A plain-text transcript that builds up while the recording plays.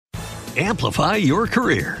Amplify your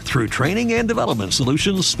career through training and development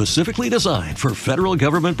solutions specifically designed for federal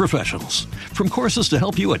government professionals. From courses to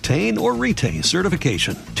help you attain or retain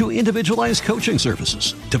certification, to individualized coaching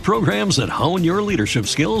services, to programs that hone your leadership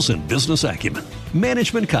skills and business acumen,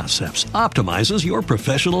 Management Concepts optimizes your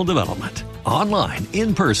professional development. Online,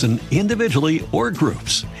 in person, individually, or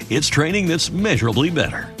groups, it's training that's measurably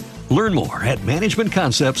better. Learn more at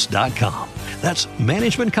managementconcepts.com. That's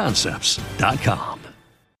managementconcepts.com.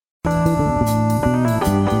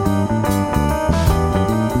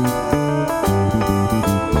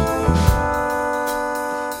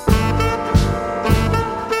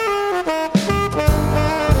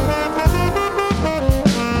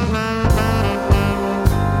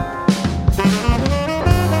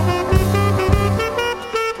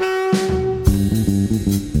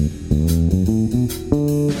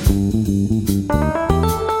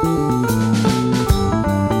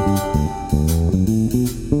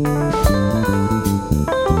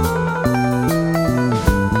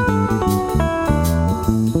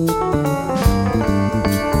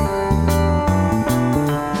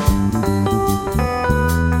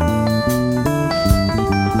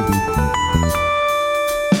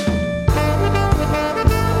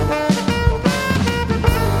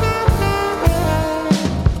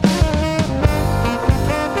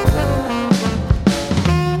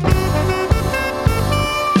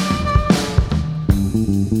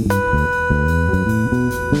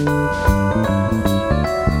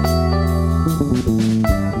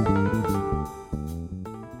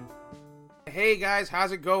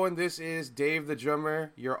 How's it going? This is Dave the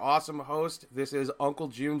Drummer, your awesome host. This is Uncle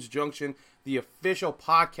June's Junction, the official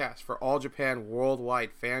podcast for All Japan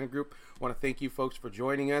Worldwide Fan Group. I want to thank you folks for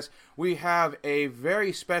joining us. We have a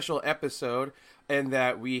very special episode in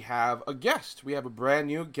that we have a guest. We have a brand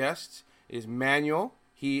new guest. It is Manuel.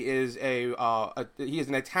 He is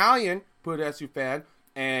an Italian Pudesu fan,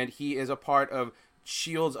 and he is a part of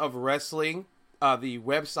Shields of Wrestling, the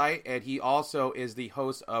website, and he also is the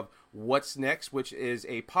host of What's Next, which is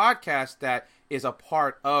a podcast that is a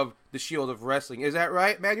part of the Shield of Wrestling. Is that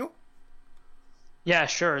right, Manuel? Yeah,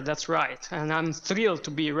 sure, that's right. And I'm thrilled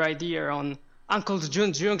to be right here on Uncle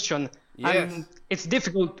June's Junction. Yes. It's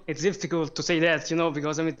difficult to say that,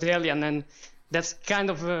 because I'm Italian, and that's kind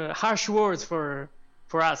of a harsh word for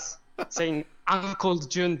us, saying Uncle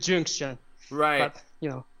June Junction. Right. But,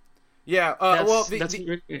 Yeah, I'm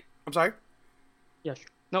sorry? Yeah, sure.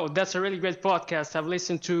 No, that's a really great podcast. I've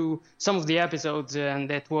listened to some of the episodes, and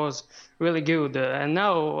that was really good. And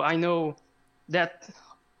now I know that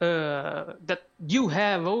that you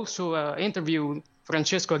have also interviewed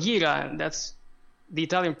Francesco Aguirre, and that's the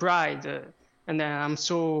Italian pride. And I'm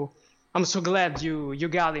so glad you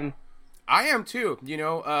got him. I am too.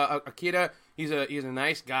 Akira, he's a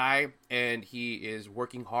nice guy, and he is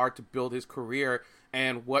working hard to build his career.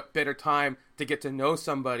 And what better time to get to know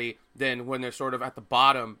somebody than when they're sort of at the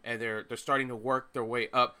bottom and they're starting to work their way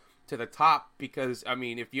up to the top? Because, I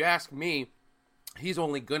mean, if you ask me, he's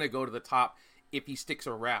only going to go to the top if he sticks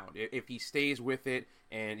around, if he stays with it.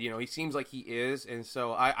 And, he seems like he is. And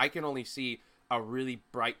so I can only see a really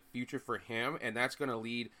bright future for him. And that's going to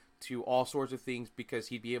lead to all sorts of things because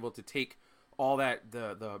he'd be able to take all that,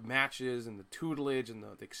 the matches and the tutelage and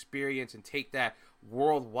the experience and take that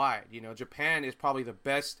worldwide. Japan is probably the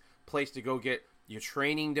best place to go get your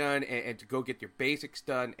training done and to go get your basics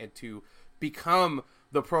done and to become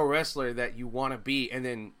the pro wrestler that you want to be and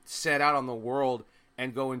then set out on the world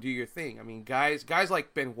and go and do your thing. I mean, guys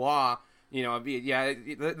like Benoit,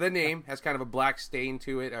 the name has kind of a black stain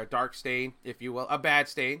to it, a dark stain, if you will, a bad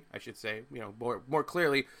stain, I should say, more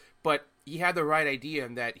clearly, but he had the right idea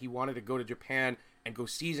in that he wanted to go to Japan and go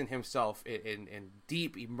season himself in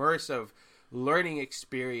deep, immersive learning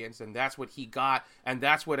experience, and that's what he got, and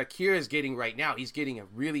that's what Akira is getting right now. He's getting a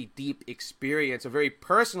really deep experience, a very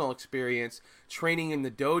personal experience, training in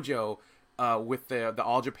the dojo with the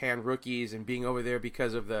All Japan rookies and being over there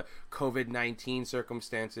because of the COVID-19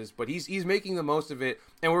 circumstances, but he's making the most of it,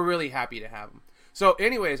 and we're really happy to have him. So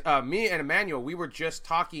anyways, me and Emmanuel, we were just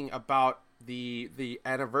talking about the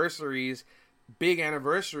anniversaries, big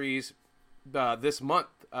anniversaries this month.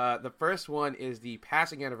 The first one is the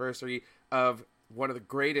passing anniversary of one of the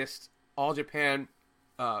greatest All Japan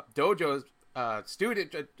dojos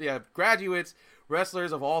graduates,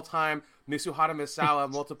 wrestlers of all time, Mitsuhara Misawa,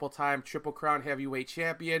 multiple-time Triple Crown heavyweight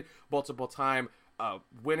champion, multiple-time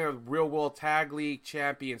winner of Real World Tag League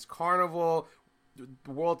Champions Carnival,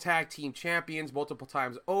 World Tag Team Champions multiple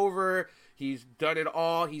times over. He's done it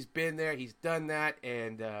all. He's been there. He's done that.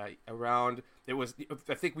 And I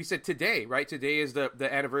think we said today, right? Today is the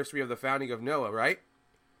anniversary of the founding of NOAH, right?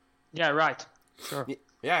 Yeah, right. Sure.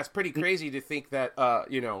 Yeah, it's pretty crazy to think that,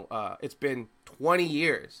 it's been 20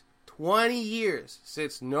 years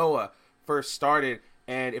since Noah first started.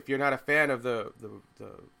 And if you're not a fan of the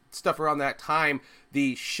stuff around that time,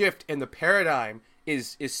 the shift in the paradigm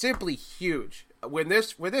is simply huge. When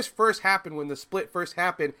this first happened, when the split first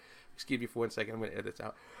happened, excuse me for 1 second, I'm going to edit this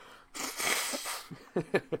out.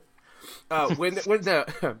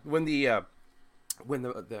 When the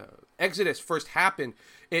Exodus first happened,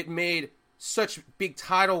 it made such big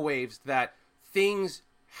tidal waves that things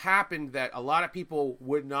happened that a lot of people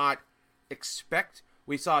would not expect.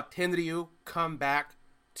 We saw Tenryu come back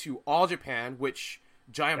to All Japan, which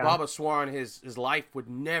Giant Baba swore on his life would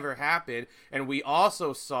never happen. And we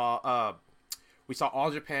also saw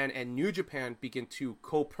All Japan and New Japan begin to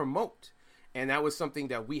co-promote. And that was something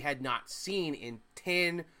that we had not seen in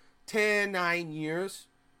 9 years.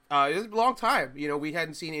 It was a long time. We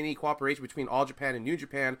hadn't seen any cooperation between All Japan and New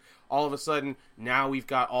Japan. All of a sudden, now we've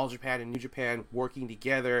got All Japan and New Japan working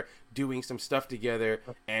together, doing some stuff together.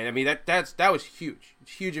 And, I mean, that was huge.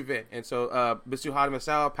 It's a huge event. And so, Mitsuhara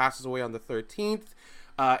Misawa passes away on the 13th.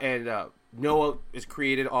 And Noah is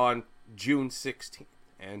created on June 16th.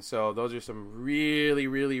 And so those are some really,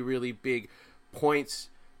 really, really big points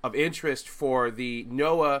of interest for the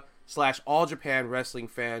Noah / All Japan wrestling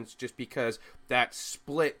fans, just because that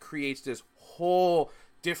split creates this whole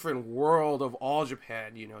different world of All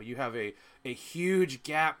Japan. You have a huge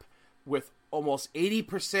gap with almost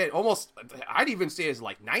 80%, I'd even say is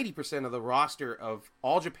like 90% of the roster of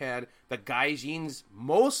All Japan. The Gaijins,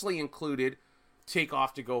 mostly included, take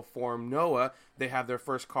off to go form Noah. They have their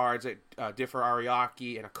first cards at Differ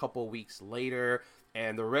Ariake and a couple weeks later,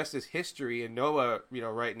 and the rest is history. And Noah,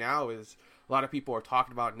 right now is, a lot of people are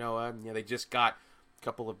talking about Noah. They just got a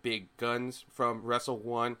couple of big guns from Wrestle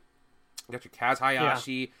 1. They got your Kaz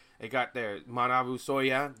Hayashi. They got their Manabu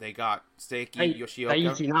Soya. They got Seiki Yoshioka.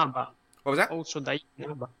 Daichi Naba. What was that? Also Daichi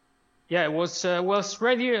Naba. Yeah, it was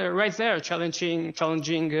right there challenging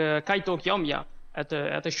Kaito Kiyomiya at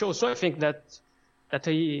the show. So I think that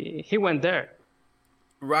he went there.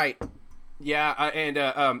 Right. Yeah, and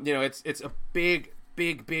it's a big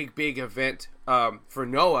event for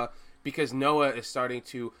Noah, because Noah is starting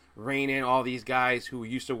to rein in all these guys who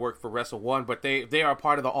used to work for Wrestle 1, but they are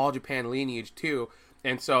part of the All Japan lineage too.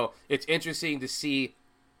 And so it's interesting to see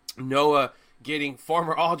Noah getting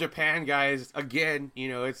former All Japan guys again.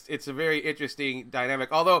 It's a very interesting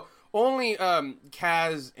dynamic. Although only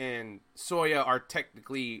Kaz and Soya are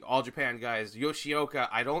technically All Japan guys. Yoshioka,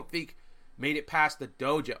 I don't think, made it past the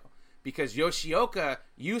dojo, because Yoshioka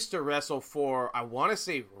used to wrestle for, I want to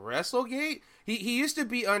say, WrestleGate. He used to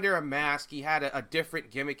be under a mask. He had a different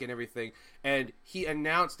gimmick and everything, and he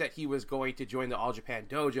announced that he was going to join the All Japan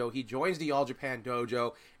Dojo. He joins the All Japan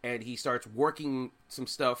Dojo, and he starts working some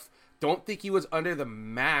stuff. Don't think he was under the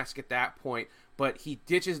mask at that point, but he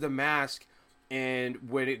ditches the mask, and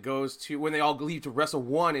when they all leave to Wrestle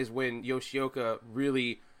 1 is when Yoshioka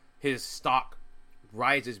really, his stock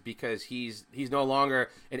rises, because he's no longer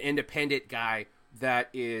an independent guy that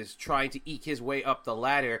is trying to eke his way up the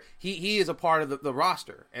ladder. He is a part of the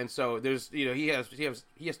roster, and so there's he has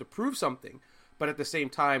to prove something, but at the same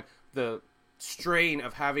time the strain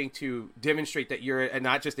of having to demonstrate that you're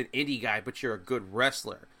not just an indie guy but you're a good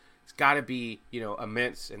wrestler, it's got to be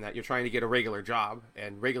immense, and that you're trying to get a regular job,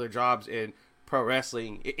 and regular jobs in pro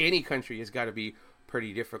wrestling in any country has got to be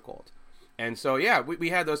pretty difficult. And so, yeah, we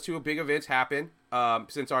had those two big events happen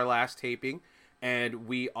since our last taping. And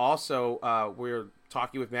we also, we're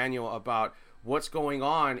talking with Manuel about what's going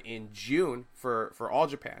on in June for All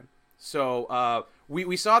Japan. So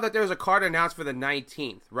we saw that there's a card announced for the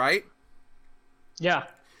 19th, right? Yeah.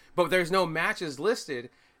 But there's no matches listed.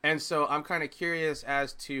 And so I'm kind of curious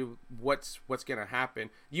as to what's going to happen.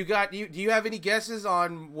 Do you have any guesses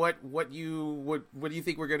on what do you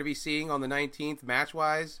think we're going to be seeing on the 19th match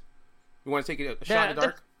wise? You want to take a shot in the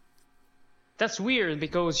dark? That's weird,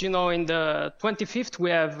 because in the 25th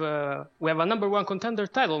we have a number one contender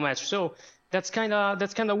title match. So that's kind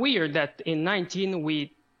of weird that in 19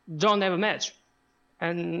 we don't have a match,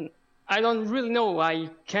 and I don't really know. I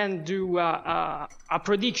can't do a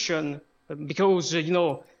prediction, because you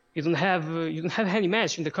don't have any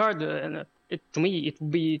match in the card, and to me it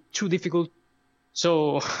would be too difficult.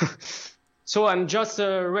 So I'm just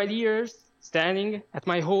right here standing at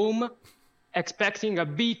my home, expecting a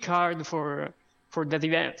big card for that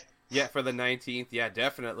event. Yeah, for the 19th. Yeah,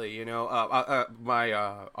 definitely. Our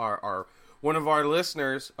one of our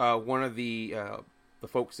listeners, one of the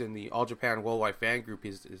folks in the All Japan Worldwide fan group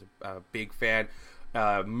is a big fan,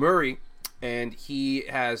 Murray, and he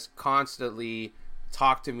has constantly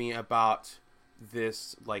talked to me about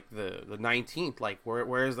this like the 19th. Like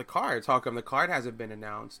where is the cards? How come the card hasn't been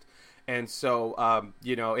announced? And so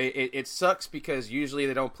it sucks because usually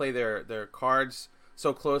they don't play their cards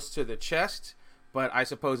so close to the chest, but I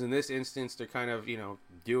suppose in this instance they're kind of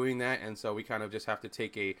doing that, and so we kind of just have to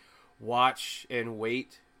take a watch and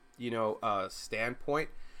wait standpoint.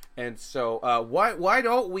 And so why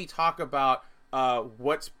don't we talk about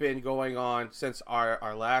what's been going on since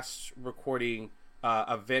our last recording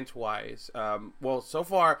event wise. Well, so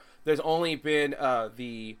far there's only been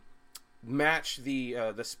the match,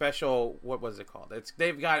 the special, what was it called?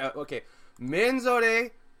 They've got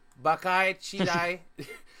Menzore Bakai Chidai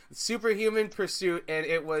Superhuman Pursuit, and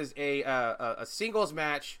it was a singles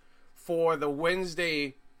match for the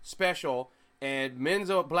Wednesday special. And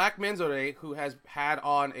Black Menzore, who has had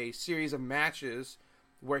on a series of matches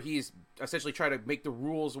where he's essentially trying to make the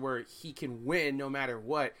rules where he can win no matter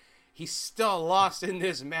what, he still lost in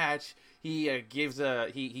this match. He gets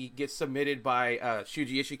submitted by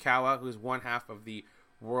Shuji Ishikawa, who's one half of the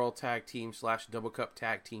World Tag Team / Double Cup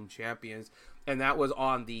Tag Team Champions, and that was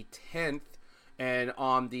on the 10th. And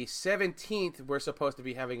on the 17th, we're supposed to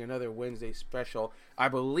be having another Wednesday special. I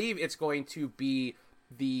believe it's going to be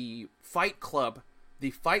the Fight Club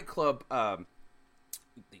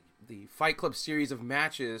series of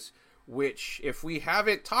matches, which, if we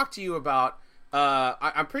haven't talked to you about,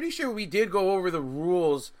 I'm pretty sure we did go over the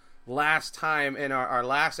rules last time in our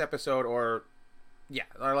last episode, our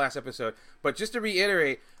last episode. But just to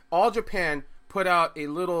reiterate, All Japan put out a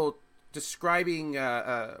little describing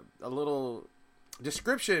a little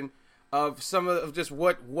description of some of just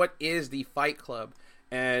what is the Fight Club.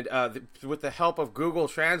 And with the help of Google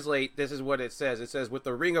Translate, this is what it says. It says, with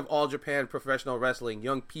the ring of All Japan Professional Wrestling,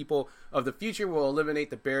 young people of the future will eliminate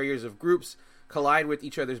the barriers of groups, collide with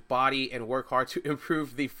each other's body, and work hard to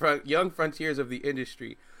improve the young frontiers of the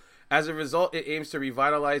industry. As a result, it aims to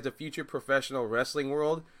revitalize the future professional wrestling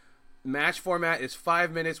world. Match format is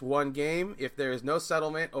 5 minutes, one game. If there is no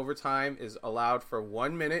settlement, overtime is allowed for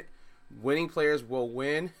 1 minute. Winning players will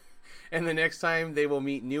win, and the next time they will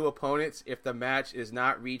meet new opponents. If the match is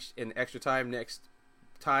not reached in extra time, next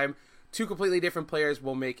time, two completely different players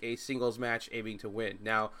will make a singles match aiming to win.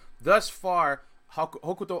 Now, thus far,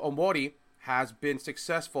 Hokuto Omori has been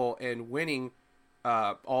successful in winning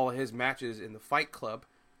all his matches in the Fight Club,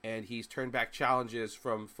 and he's turned back challenges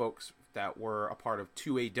from folks that were a part of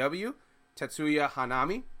 2AW. Tetsuya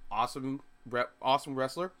Hanami, awesome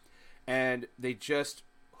wrestler, and they just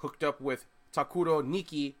hooked up with Takuro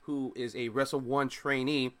Niki, who is a Wrestle One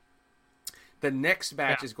trainee. The next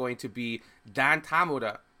match is going to be Dan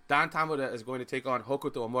Tamura. Dan Tamura is going to take on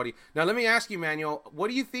Hokuto Omori. Now, let me ask you, Manuel, what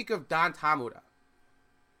do you think of Dan Tamura?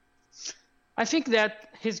 I think that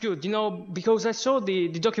he's good, because I saw the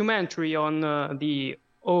documentary on the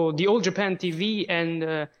All Japan TV,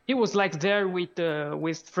 and he was like there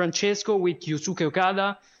with Francesco, with Yusuke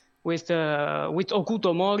Okada, with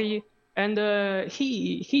Okuto Mori, and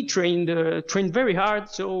he trained very hard.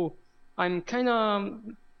 So I'm kind of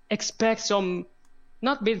expect some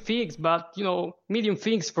not big things, but medium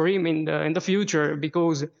things for him in the future,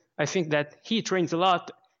 because I think that he trains a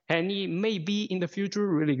lot and he may be in the future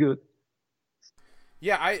really good.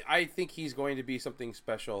 Yeah, I think he's going to be something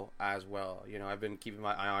special as well. I've been keeping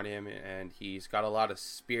my eye on him, and he's got a lot of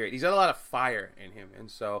spirit. He's got a lot of fire in him. And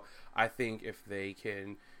so I think if they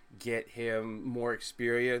can get him more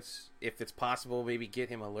experience, if it's possible, maybe get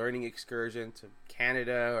him a learning excursion to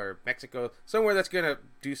Canada or Mexico, somewhere that's going to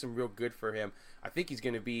do some real good for him, I think he's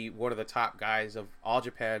going to be one of the top guys of All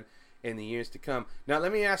Japan in the years to come. Now,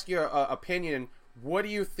 let me ask your opinion. What do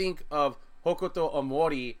you think of Hokuto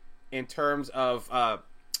Omori in terms of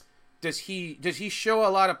does he show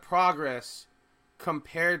a lot of progress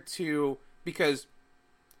compared to, because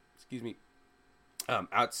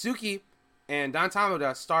Atsuki and Dan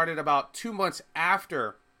Tamura started about 2 months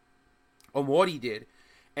after Omori did,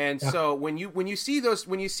 and so when you see those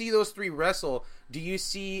three wrestle, do you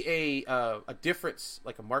see a difference,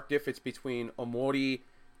 like a marked difference between Omori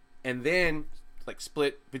and then like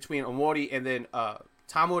split between Omori and then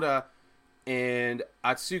Tamura and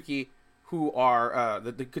Atsuki, who are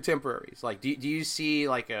the contemporaries? Like, do you see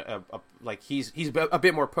like he's a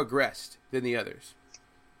bit more progressed than the others?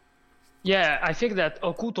 Yeah, I think that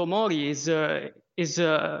Okuto Mori is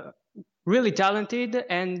really talented,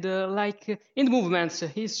 and like in the movements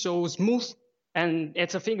he's so smooth, and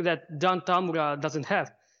it's a thing that Dan Tamura doesn't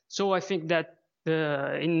have. So I think that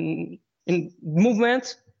in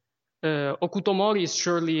movements, Okuto Mori is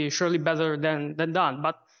surely better than Dan,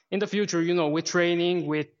 but in the future, with training,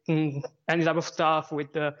 with any type of stuff,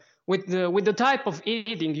 with the type of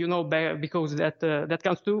eating, because that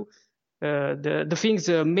comes too. the things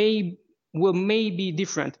may be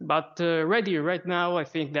different. But right now, I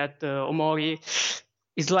think that Omori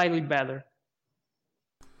is slightly better.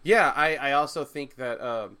 Yeah, I also think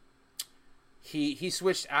that he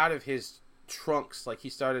switched out of his trunks. Like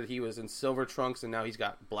he was in silver trunks, and now he's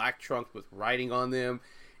got black trunks with writing on them.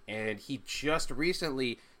 And he just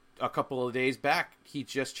recently, a couple of days back, he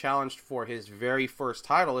just challenged for his very first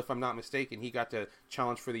title, if I'm not mistaken. He got to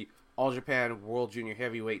challenge for the All Japan World Junior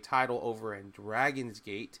Heavyweight title over in Dragon's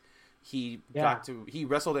Gate. He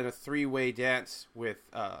wrestled in a 3-way dance with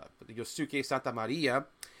Yosuke Santa Maria,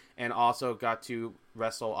 and also got to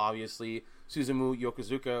wrestle, obviously, Suzumu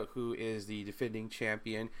Yokozuka, who is the defending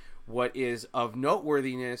champion. What is of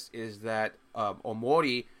noteworthiness is that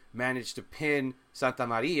Omori managed to pin Santa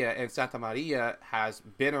Maria, and Santa Maria has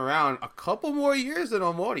been around a couple more years than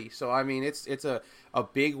Omori. So, I mean, it's a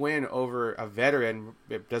big win over a veteran.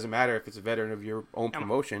 It doesn't matter if it's a veteran of your own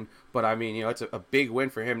promotion, but, I mean, it's a big win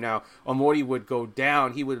for him. Now, Omori would go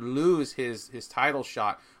down. He would lose his title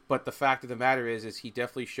shot, but the fact of the matter is he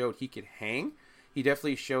definitely showed he could hang. He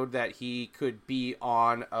definitely showed that he could be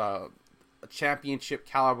on a championship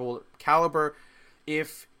caliber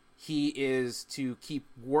if he is to keep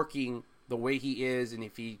working the way he is, and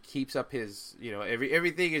if he keeps up his,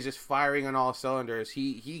 everything is just firing on all cylinders,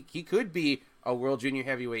 he could be a World Junior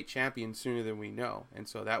Heavyweight champion sooner than we know. And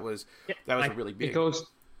so that was a really big. Because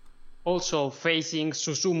also facing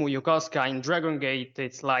Susumu Yokosuka in Dragon Gate,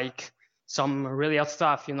 it's like some really hot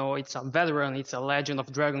stuff. It's a veteran, it's a legend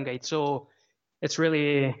of Dragon Gate, so it's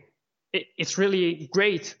really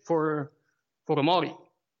great for Omori.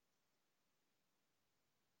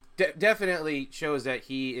 Definitely shows that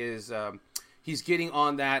he is he's getting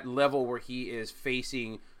on that level where he is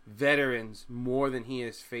facing veterans more than he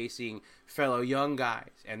is facing fellow young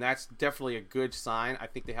guys, and that's definitely a good sign. I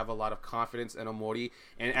think they have a lot of confidence in Omori,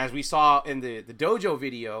 and as we saw in the dojo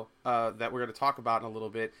video that we're going to talk about in a little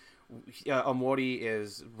bit, Omori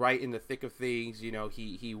is right in the thick of things.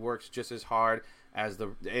 He works just as hard as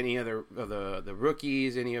any other of the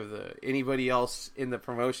rookies, anybody else in the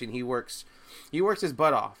promotion. He works his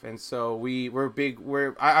butt off, and so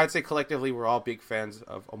I'd say collectively we're all big fans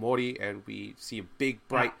of Omori, and we see a big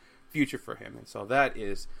bright future for him, and so that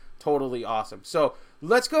is totally awesome. So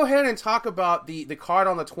let's go ahead and talk about the card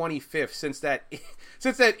on the 25th, since that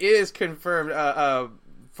is confirmed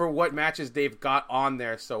for what matches they've got on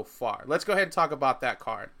there so far. Let's go ahead and talk about that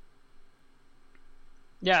card.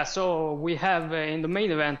 Yeah, so we have in the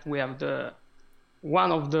main event, we have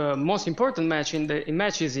one of the most important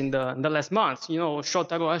matches in the last month.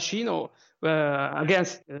 Shotaro Ashino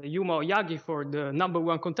against Yuma Oyagi for the number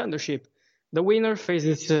 1 contendership. The winner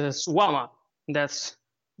faces Suwama. That's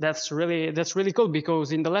really cool,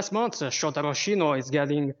 because in the last month, Shotaro Ashino is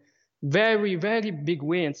getting very, very big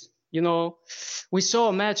wins. We saw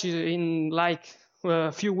a match in like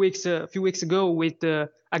a few weeks ago with Kuma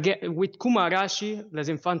Arashi, Les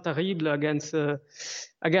Enfants Terribles,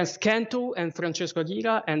 against Kento and Francesco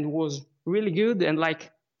Aguirre, and was really good. And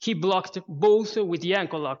like he blocked both with the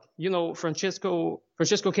ankle lock. Francesco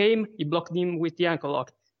came, he blocked him with the ankle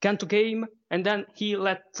lock. Kento came, and then he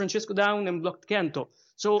let Francesco down and blocked Kento.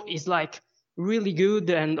 So it's like really good,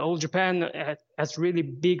 and All Japan has really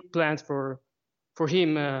big plans for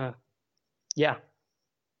him.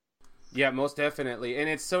 Yeah, most definitely. And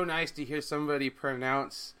it's so nice to hear somebody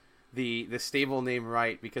pronounce the stable name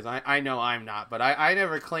right, because I know I'm not, but I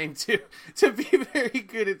never claimed to be very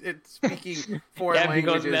good at speaking foreign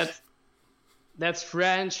languages. Because that's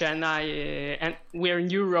French, and we're in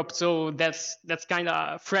Europe, so that's kind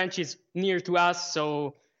of, French is near to us,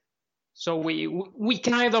 so we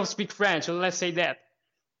kind of speak French, let's say that.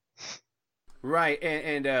 Right,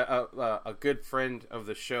 and a good friend of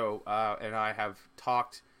the show and I have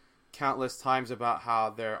talked countless times about how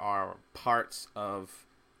there are parts of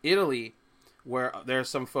Italy where there are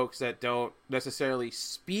some folks that don't necessarily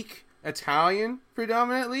speak Italian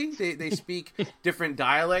predominantly. They speak different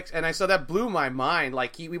dialects, and I saw that blew my mind.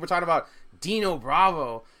 Like we were talking about Dino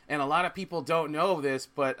Bravo, and a lot of people don't know this,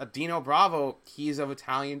 but Dino Bravo, he's of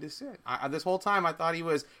Italian descent. This whole time I thought he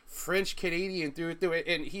was French Canadian through and through,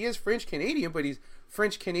 and he is French Canadian, but he's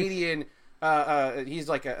French Canadian. He's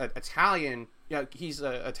like a Italian. Yeah, he's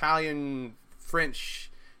a Italian French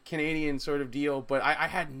Canadian sort of deal. But I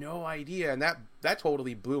had no idea, and that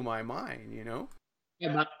totally blew my mind.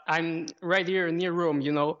 Yeah, but I'm right here near Rome.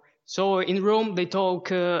 So in Rome they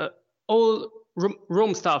talk all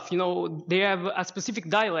Rome stuff. They have a specific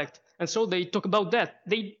dialect, and so they talk about that.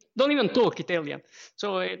 They don't even talk Italian,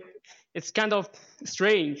 so it's kind of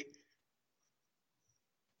strange.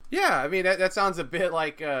 Yeah, I mean that sounds a bit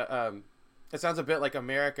like a bit like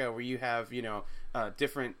America, where you have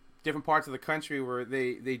different parts of the country where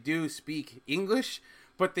they do speak English,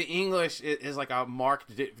 but the English is like a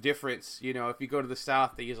marked difference. If you go to the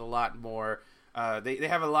South, they use a lot more. They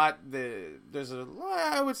have a lot. There's a lot.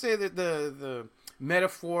 I would say that the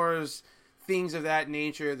metaphors, things of that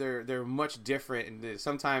nature, they're much different. And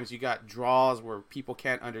sometimes you got draws where people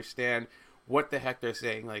can't understand what the heck they're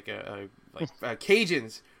saying. Like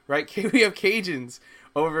Cajuns, right? We have Cajuns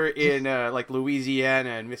over in like Louisiana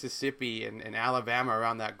and Mississippi and Alabama,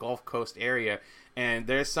 around that Gulf Coast area. And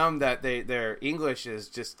there's some that their English is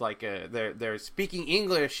just like they're speaking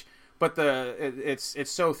English, but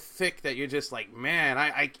it's so thick that you're just like, man,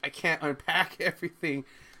 I can't unpack everything,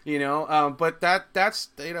 But that's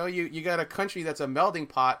you got a country that's a melting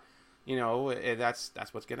pot, and that's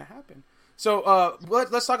what's gonna happen. So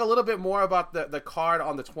let's talk a little bit more about the card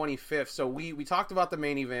on the 25th. So we talked about the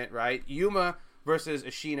main event, right? Yuma versus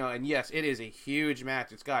Ishino, and yes, it is a huge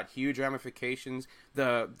match. It's got huge ramifications.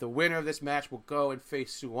 The winner of this match will go and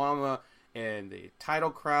face Suwama in the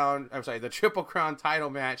the Triple Crown title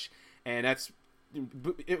match, and that's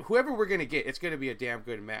whoever we're gonna get. It's gonna be a damn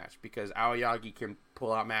good match because Aoyagi can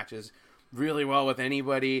pull out matches really well with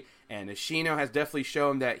anybody, and Ishino has definitely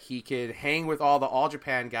shown that he can hang with all the All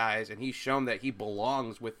Japan guys, and he's shown that he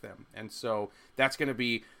belongs with them, and so that's going to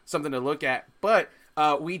be something to look at. But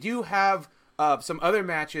we do have some other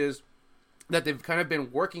matches that they've kind of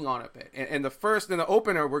been working on a bit. And the first, in the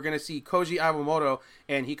opener, we're going to see Koji Iwamoto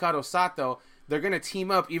and Hikaru Sato. They're going to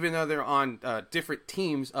team up, even though they're on different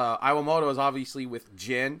teams. Iwamoto is obviously with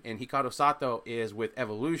Jin, and Hikaru Sato is with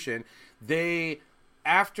Evolution.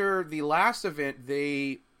 After the last event,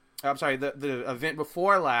 the event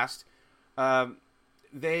before last,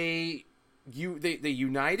 they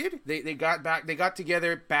united. They got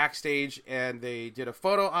together backstage, and they did a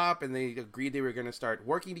photo op, and they agreed they were going to start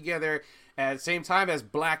working together at the same time as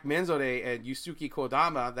Black Menzore and Yusuke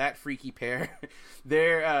Kodama, that freaky pair.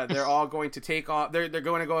 They're all going to take on. They're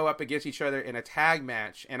going to go up against each other in a tag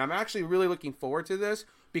match, and I'm actually really looking forward to this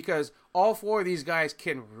because all four of these guys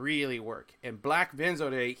can really work. And Black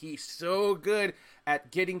Menzore, he's so good at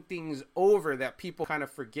getting things over that people kind of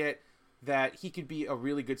forget that he could be a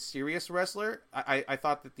really good serious wrestler. I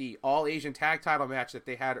thought that the All Asian Tag Title match that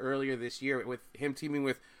they had earlier this year with him teaming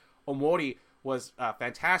with Omori was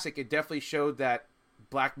fantastic. It definitely showed that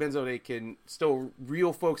Black Menzore can still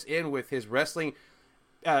reel folks in with his wrestling,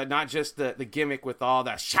 not just the gimmick with all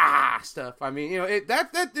that sha stuff. I mean,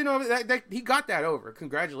 that he got that over.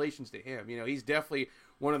 Congratulations to him. He's definitely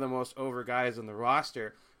one of the most over guys on the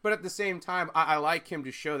roster. But at the same time, I like him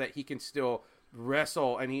to show that he can still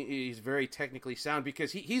wrestle, and he's very technically sound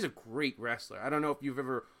because he's a great wrestler. I don't know if you've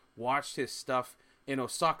ever watched his stuff in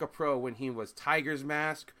Osaka Pro when he was Tiger's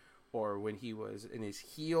Mask or when he was in his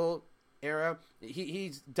heel era.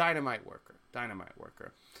 He's dynamite worker.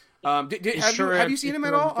 Have you seen him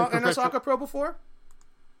at all in Osaka Pro before?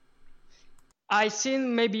 I've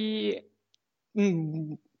seen maybe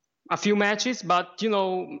a few matches, but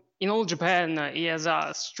in All Japan, he has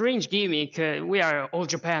a strange gimmick. We are All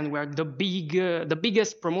Japan. We are the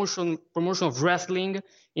biggest promotion of wrestling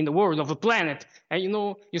in the world, of the planet. And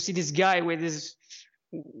you see this guy with this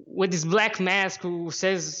black mask who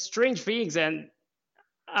says strange things, and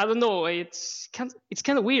I don't know. It's kind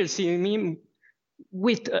of weird seeing him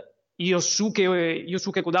with Yusuke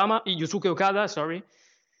Okada, sorry,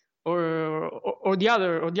 or the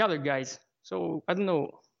other guys. So I don't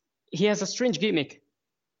know. He has a strange gimmick.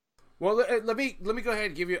 Well, let me go ahead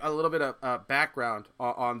and give you a little bit of background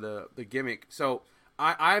on the gimmick. So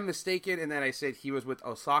I'm mistaken in that I said he was with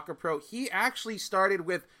Osaka Pro. He actually started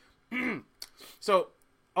with so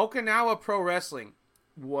Okinawa Pro Wrestling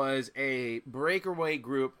was a breakaway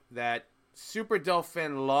group that Super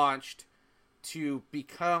Delphin launched to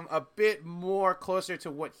become a bit more closer to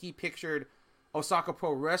what he pictured Osaka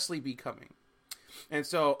Pro Wrestling becoming. And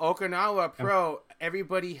so Okinawa Pro,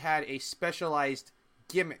 everybody had a specialized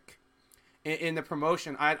gimmick in the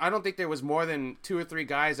promotion. I don't think there was more than 2 or 3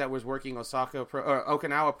 guys that was working Osaka Pro or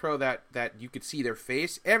Okinawa Pro that you could see their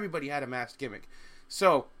face. Everybody had a masked gimmick.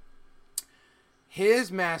 So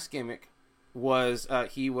his masked gimmick was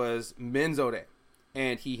he was Menzore,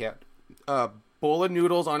 and he had a bowl of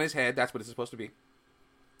noodles on his head. That's what it's supposed to be.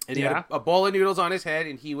 And he had a bowl of noodles on his head,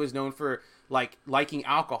 and he was known for liking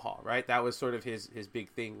alcohol, right? That was sort of his big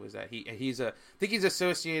thing, was that I think he's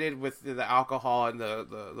associated with the alcohol and the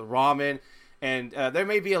ramen, and there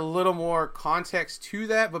may be a little more context to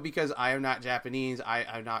that, but because I am not Japanese,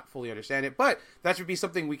 I not fully understand it, but that should be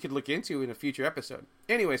something we could look into in a future episode.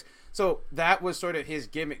 Anyways, so that was sort of his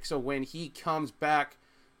gimmick. So when he comes back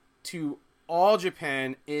to All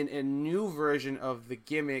Japan in a new version of the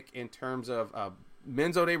gimmick in terms of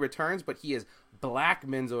Menzode returns, but he is Black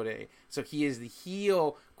Menzode. So he is the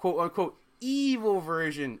heel, quote unquote, evil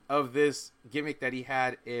version of this gimmick that he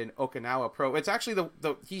had in Okinawa Pro. It's actually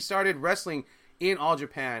he started wrestling in All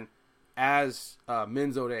Japan as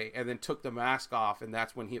Menzode and then took the mask off, and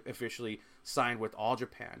that's when he officially signed with All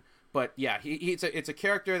Japan. But yeah, it's a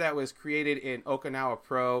character that was created in Okinawa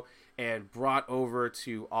Pro and brought over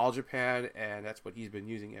to All Japan, and that's what he's been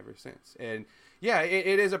using ever since. And yeah,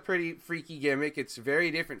 it is a pretty freaky gimmick. It's very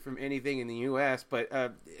different from anything in the U.S., but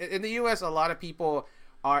in the U.S., a lot of people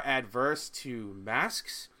are adverse to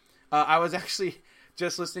masks. I was actually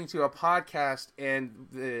just listening to a podcast, and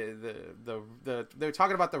they're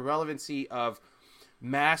talking about the relevancy of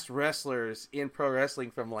masked wrestlers in pro wrestling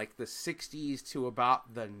from like the 60s to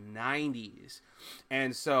about the 90s.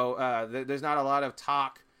 And so there's not a lot of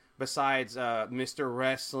talk besides Mr.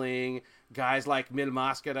 Wrestling, guys like Mil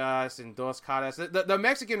Máscaras and Dos Caras. The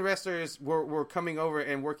Mexican wrestlers were coming over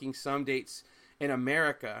and working some dates in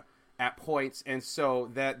America at points, and so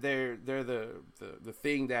that they're the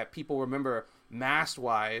thing that people remember mask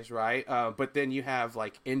wise, right? But then you have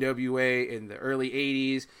like NWA in the early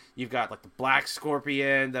 80s. You've got like the Black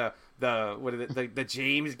Scorpion, the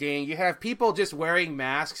James Gang. You have people just wearing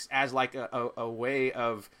masks as like a way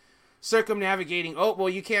of circumnavigating. Oh, well,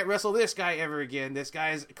 you can't wrestle this guy ever again. This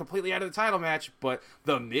guy's completely out of the title match. But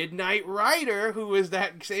the Midnight Rider, who is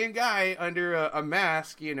that same guy under a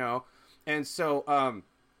mask, you know, and so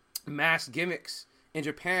mask gimmicks in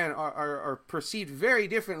Japan are perceived very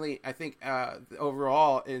differently, I think,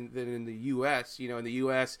 overall than in the U.S. You know, in the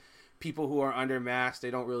U.S., people who are under masks, they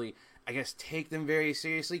don't really, I guess, take them very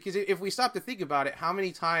seriously. Because if we stop to think about it, how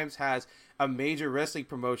many times has a major wrestling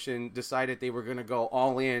promotion decided they were going to go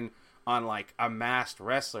all in on, like, a masked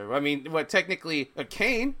wrestler? I mean, technically,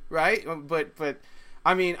 Kane, right? But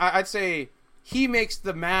I mean, I'd say he makes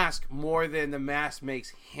the mask more than the mask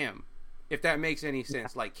makes him. If that makes any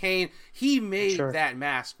sense. Like Kane, he made that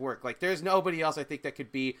mask work. Like there's nobody else I think that could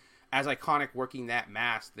be as iconic working that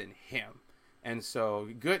mask than him. And so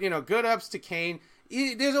good ups to Kane.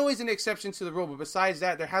 There's always an exception to the rule, but besides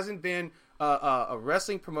that, there hasn't been a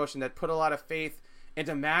wrestling promotion that put a lot of faith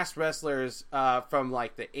into masked wrestlers from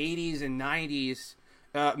like the 80s and 90s,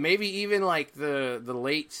 maybe even like the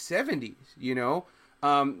late 70s, you know.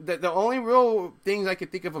 The only real things I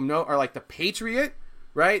could think of note are like the Patriot.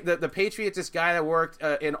 Right, the Patriot's this guy that worked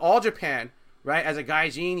in All Japan, right? As a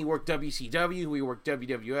gaijin, he worked WCW, he worked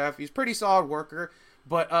WWF. He's a pretty solid worker,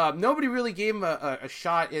 but nobody really gave him a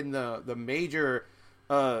shot in the major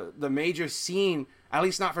scene. At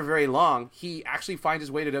least not for very long. He actually finds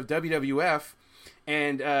his way to WWF,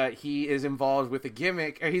 and he is involved with a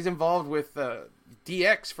gimmick. Or he's involved with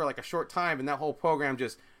DX for like a short time, and that whole program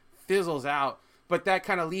just fizzles out. But that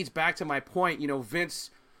kind of leads back to my point. You know, Vince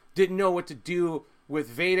didn't know what to do with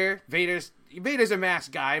Vader. Vader's a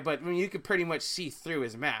mask guy, but I mean, you could pretty much see through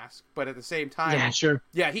his mask. But at the same time, yeah, sure,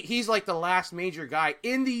 yeah, he's like the last major guy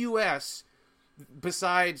in the U.S.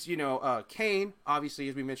 besides, you know, Kane, obviously,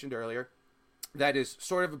 as we mentioned earlier, that is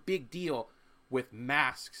sort of a big deal with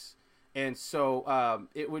masks. And so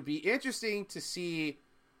it would be interesting to see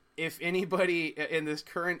if anybody in this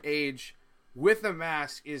current age with a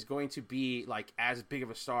mask is going to be like as big of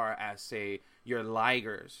a star as, say, your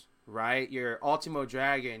Ligers, right? Your Ultimo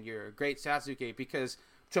Dragon, your Great Sasuke, because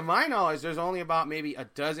to my knowledge, there's only about maybe a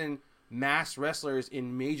dozen masked wrestlers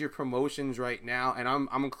in major promotions right now, and I'm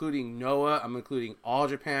including Noah, I'm including All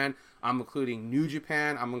Japan, I'm including New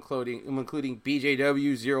Japan, I'm including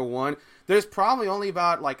BJW 01. There's probably only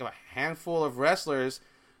about like a handful of wrestlers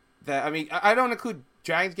that, I mean, I don't include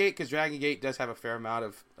Dragon's Gate because Dragon Gate does have a fair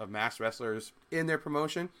amount of masked wrestlers in their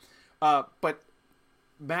promotion, but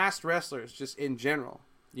masked wrestlers just in general,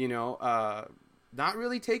 you know, not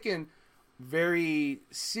really taken very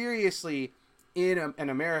seriously in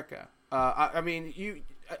America. I mean,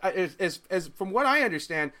 as from what I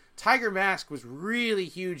understand, Tiger Mask was really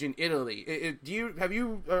huge in Italy.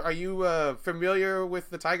 Are you familiar with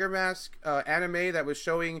the Tiger Mask anime that was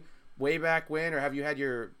showing way back when, or have you had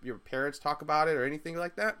your parents talk about it or anything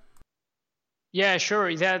like that? Yeah,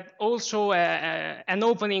 sure. That also an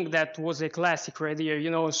opening that was a classic right here, you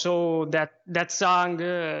know. So that song,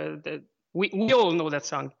 we all know that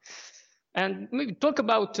song, and maybe talk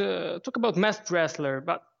about masked wrestler.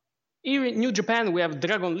 But here in New Japan, we have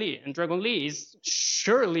Dragon Lee, and Dragon Lee is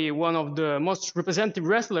surely one of the most representative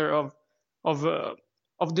wrestler of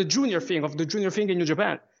the junior thing in New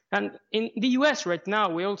Japan. And in the US right now,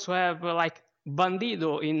 we also have like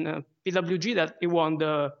Bandido in PWG that he won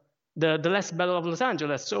the last Battle of Los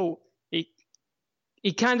Angeles. So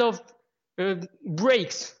he kind of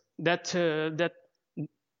breaks that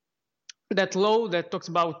law that talks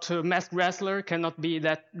about masked wrestler cannot be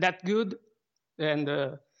that good,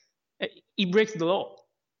 and he breaks the law.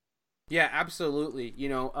 Yeah, absolutely.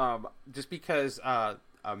 Just because a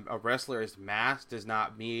wrestler is masked does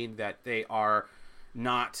not mean that they are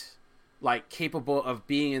not like capable of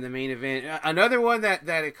being in the main event. Another one that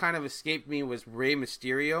it kind of escaped me was Rey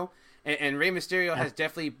Mysterio, and Rey Mysterio has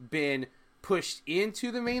definitely been pushed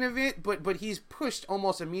into the main event, but he's pushed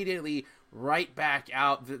almost immediately right back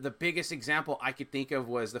out. The biggest example I could think of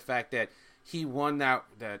was the fact that he won the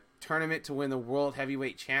tournament to win the World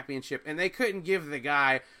Heavyweight Championship, and they couldn't give the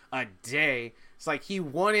guy a day. It's like he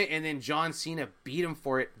won it, and then John Cena beat him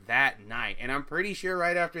for it that night. And I'm pretty sure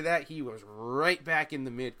right after that, he was right back in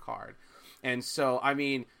the mid-card. And so, I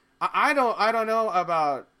mean, I don't know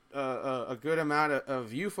about a good amount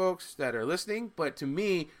of you folks that are listening, but to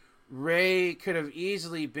me, Ray could have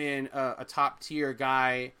easily been a top-tier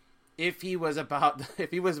guy if he was about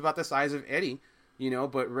the size of Eddie.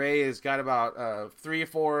 But Ray has got about 3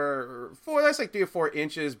 or 4, that's like 3 or 4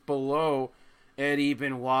 inches below Eddie,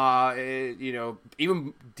 Benoit,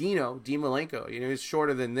 even Dino Malenko, he's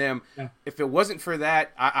shorter than them. Yeah. If it wasn't for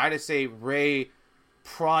that, I'd say Ray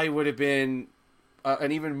probably would have been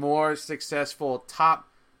an even more successful top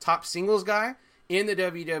singles guy in the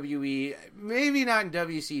WWE. Maybe not in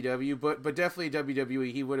WCW, but definitely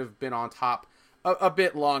WWE. He would have been on top a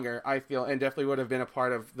bit longer, I feel, and definitely would have been a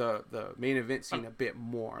part of the main event scene a bit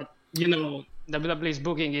more. WWE's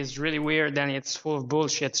booking is really weird and it's full of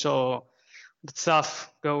bullshit, so the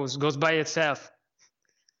stuff goes by itself.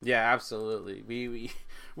 Yeah, absolutely.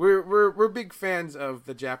 We're big fans of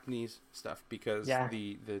the Japanese stuff because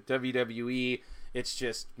the WWE, it's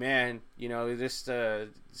just, man, just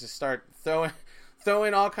start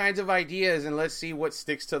throwing all kinds of ideas and let's see what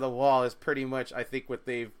sticks to the wall is pretty much, I think, what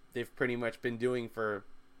they've pretty much been doing for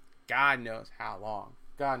God knows how long.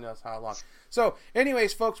 So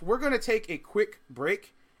anyways, folks, we're going to take a quick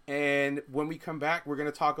break, and when we come back, we're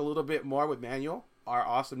going to talk a little bit more with Manuel, our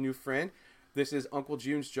awesome new friend. This is Uncle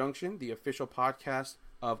June's Junction, the official podcast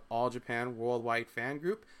of All Japan Worldwide Fan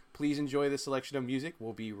Group. Please enjoy the selection of music.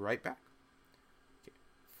 We'll be right back. Okay.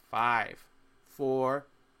 5, 4,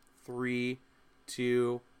 3,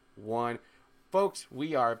 2, 1. Folks,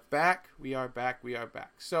 we are back.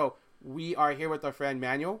 So we are here with our friend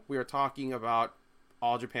Manuel. We are talking about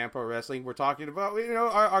All Japan Pro Wrestling. We're talking about,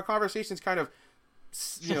 our conversation's kind of,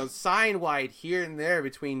 sign wide here and there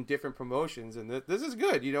between different promotions. And this is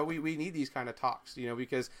good. We need these kind of talks,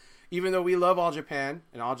 because even though we love All Japan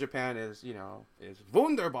and All Japan is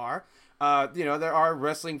wunderbar, there are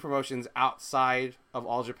wrestling promotions outside of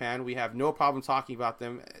All Japan. We have no problem talking about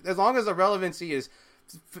them as long as the relevancy is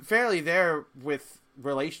fairly there with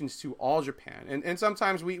relations to All Japan. And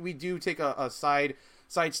sometimes we do take a side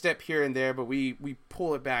step here and there, but we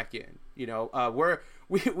pull it back in.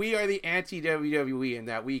 We are the anti-WWE in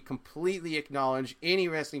that we completely acknowledge any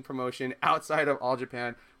wrestling promotion outside of All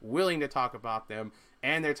Japan, willing to talk about them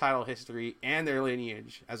and their title history and their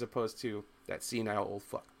lineage, as opposed to that senile old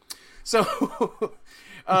fuck. So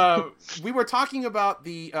we were talking about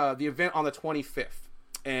the event on the 25th.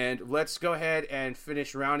 And let's go ahead and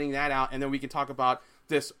finish rounding that out, and then we can talk about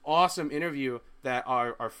this awesome interview that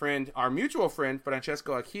our mutual friend,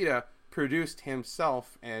 Francesco Akita, produced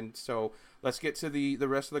himself. And so let's get to the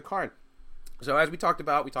rest of the card. So as we talked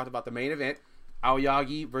about the main event,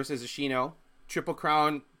 Aoyagi versus Ishino, Triple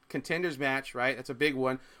Crown contenders match, right? That's a big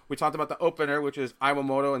one. We talked about the opener, which is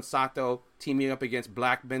Iwamoto and Sato teaming up against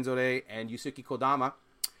Black Benzore and Yusuke Kodama.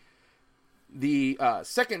 The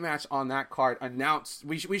second match on that card announced,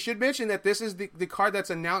 we should mention that this is the card that's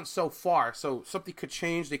announced so far, so something could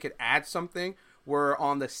change, they could add something. We're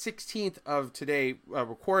on the 16th of today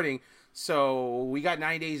recording, so we got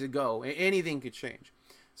 9 days to go, and anything could change.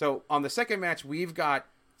 So on the second match, we've got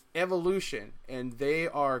Evolution, and they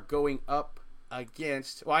are going up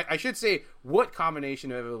against, well, I should say what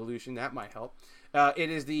combination of Evolution, that might help. It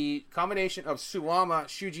is the combination of Suwama,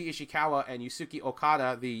 Shuji Ishikawa, and Yusuke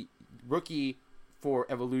Okada, the rookie for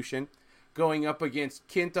Evolution, going up against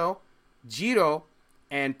Kinto, Jiro,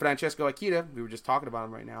 and Francesco Akita. We were just talking about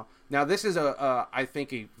him right now. Now, this is I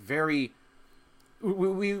think a very...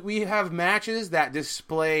 We have matches that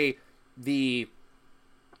display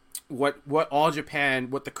what All Japan,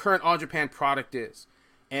 what the current All Japan product is.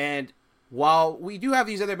 And while we do have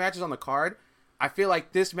these other matches on the card, I feel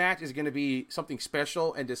like this match is going to be something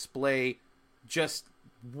special and display just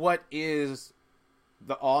what is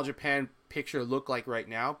the All Japan picture look like right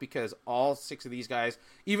now, because all 6 of these guys,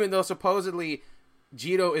 even though supposedly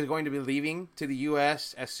Jito is going to be leaving to the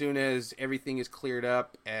U.S. as soon as everything is cleared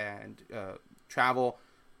up and travel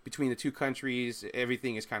between the two countries,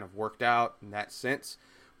 everything is kind of worked out in that sense.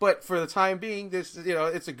 But for the time being, this, you know,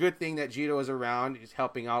 it's a good thing that Jito is around. He's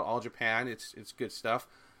helping out All Japan. It's good stuff.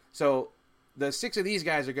 So the 6 of these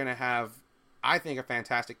guys are going to have, I think, a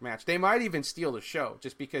fantastic match. They might even steal the show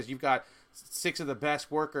just because you've got 6 of the best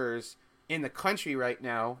workers in the country right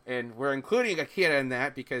now, and we're including Akira in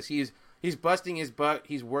that because he's busting his butt,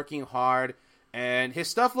 he's working hard, and his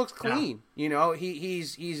stuff looks clean. Yeah. You know,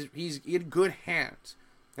 he's in good hands.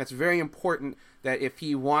 That's very important, that if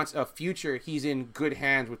he wants a future, he's in good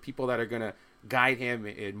hands with people that are going to guide him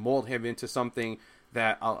and mold him into something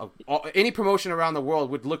that any promotion around the world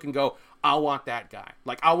would look and go, I want that guy.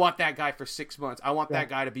 Like, I want that guy for 6 months. I want that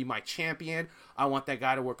guy to be my champion. I want that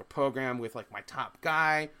guy to work a program with, like, my top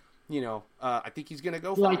guy. You know, I think he's going to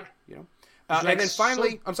go far, you know. And then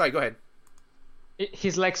finally, I'm sorry, go ahead.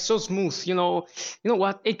 He's like so smooth, you know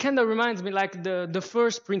what? It kind of reminds me like the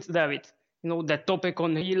first Prince David, you know, that topic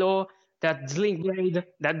on Hilo, that sling blade,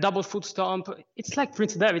 that double foot stomp. It's like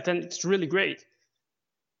Prince David, and it's really great.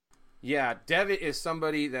 Yeah, Devitt is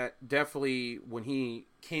somebody that definitely, when he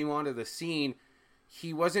came onto the scene,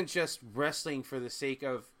 he wasn't just wrestling for the sake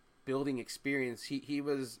of building experience. He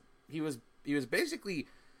was basically,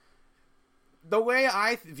 the way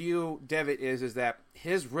I view Devitt is that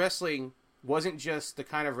his wrestling wasn't just the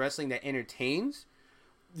kind of wrestling that entertains.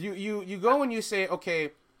 You go and you say, okay,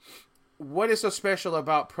 what is so special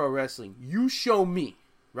about pro wrestling? You show me,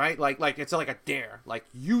 right? Like it's like a dare. Like,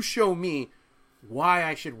 you show me why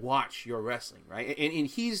I should watch your wrestling, right? And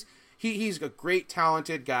he's a great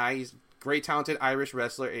talented guy. He's a great talented Irish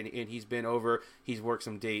wrestler, and he's worked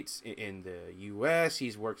some dates in the U.S.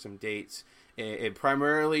 He's worked some dates and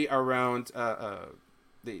primarily around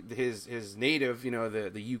his native, you know,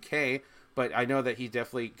 the U.K., but I know that he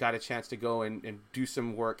definitely got a chance to go and do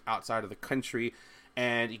some work outside of the country,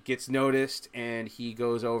 and he gets noticed, and he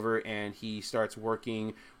goes over and he starts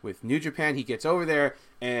working with New Japan. He gets over there,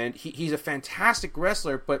 and he's a fantastic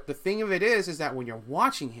wrestler, but the thing of it is that when you're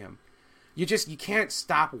watching him, you can't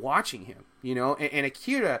stop watching him, you know, and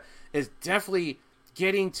Akira is definitely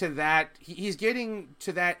getting to that. He's getting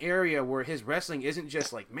to that area where his wrestling isn't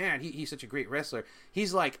just like, man, he's such a great wrestler.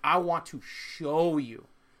 He's like, I want to show you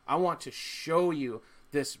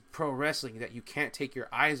this pro wrestling that you can't take your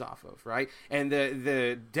eyes off of, right? And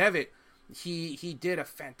the Devitt, he did a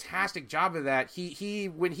fantastic job of that. He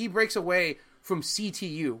when he breaks away from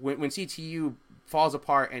CTU, when CTU falls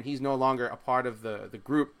apart and he's no longer a part of the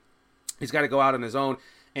group, he's got to go out on his own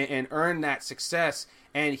and earn that success.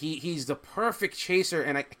 And he's the perfect chaser.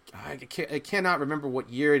 And I cannot remember what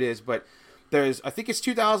year it is, but I think it's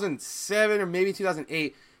 2007 or maybe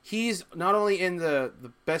 2008. He's not only in the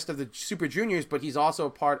best of the Super Juniors, but he's also a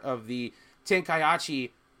part of the Tenkaichi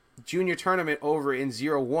Junior Tournament over in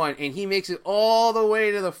 01, and he makes it all the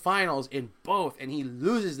way to the finals in both, and he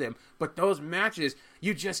loses them. But those matches,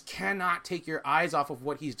 you just cannot take your eyes off of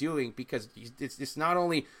what he's doing, because it's not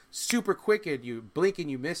only super quick and you blink and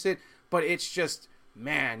you miss it, but it's just,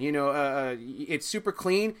 man, you know, it's super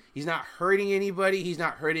clean. He's not hurting anybody. He's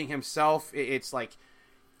not hurting himself. It's like,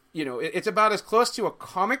 you know, it's about as close to a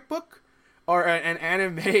comic book or an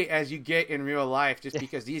anime as you get in real life, just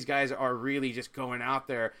because these guys are really just going out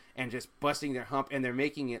there and just busting their hump, and they're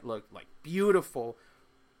making it look like beautiful,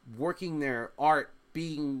 working their art,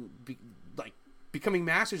 becoming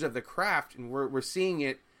masters of the craft, and we're seeing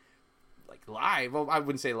it like live. Well, I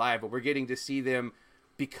wouldn't say live, but we're getting to see them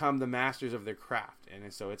become the masters of their craft,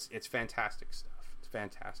 and so it's fantastic stuff. It's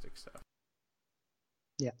fantastic stuff.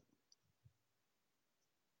 Yeah.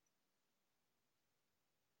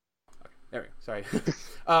 There we go. Sorry.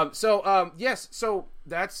 Yes. So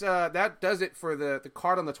that does it for the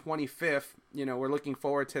card on the 25th. You know, we're looking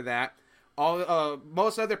forward to that.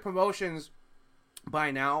 Most other promotions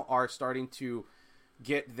by now are starting to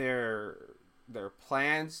get their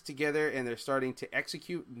plans together, and they're starting to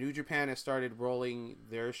execute. New Japan has started rolling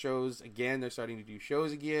their shows again. They're starting to do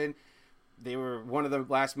shows again. They were one of the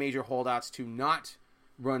last major holdouts to not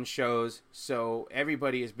run shows, so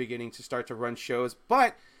everybody is beginning to start to run shows,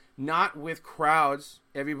 but not with crowds.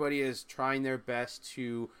 Everybody is trying their best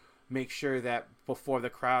to make sure that before the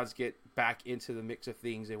crowds get back into the mix of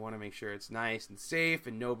things, they want to make sure it's nice and safe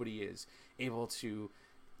and nobody is able to,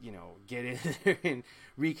 you know, get in there and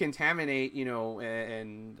recontaminate, you know,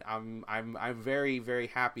 and I'm very, very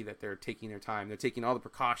happy that they're taking their time. They're taking all the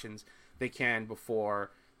precautions they can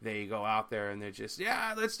before they go out there, and they're just,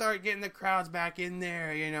 let's start getting the crowds back in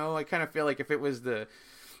there, you know. I kind of feel like if it was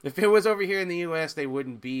over here in the U.S., they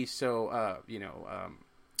wouldn't be so,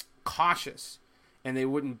 cautious and they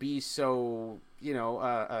wouldn't be so,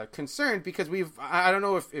 concerned, because I don't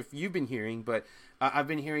know if you've been hearing, but I've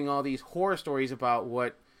been hearing all these horror stories about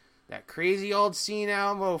what that crazy old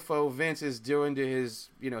senile mofo Vince is doing to his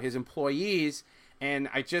employees. And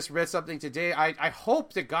I just read something today. I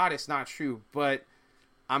hope to God it's not true, but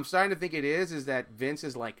I'm starting to think it is that Vince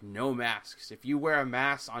is like, no masks. If you wear a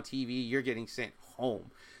mask on TV, you're getting sent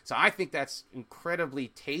home. So I think that's incredibly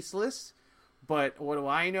tasteless. But what do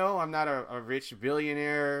I know? I'm not a rich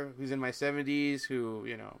billionaire who's in my 70s who,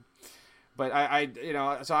 But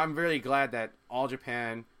so I'm really glad that All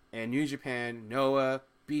Japan and New Japan, Noah,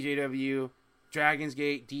 BJW, Dragon's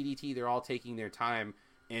Gate, DDT, they're all taking their time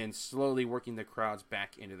and slowly working the crowds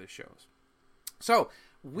back into the shows. So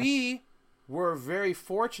we were very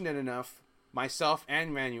fortunate enough, myself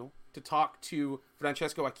and Manuel, to talk to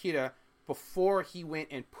Francesco Akira before he went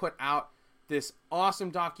and put out this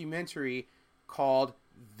awesome documentary called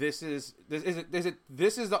This is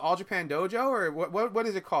the All Japan Dojo, or what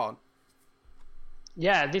is it called?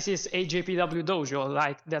 Yeah, this is AJPW Dojo,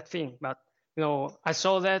 like that thing. But I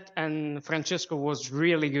saw that, and Francesco was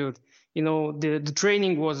really good. The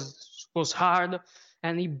training was hard,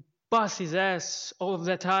 and he bust his ass all of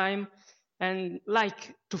the time. And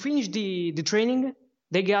like to finish the training,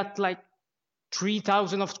 they got like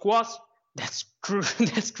 3,000 of squats. That's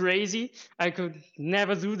crazy. I could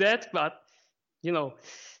never do that, but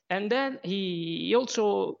And then he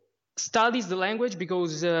also studies the language,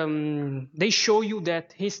 because they show you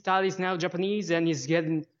that he studies now Japanese and he's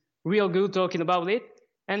getting real good talking about it.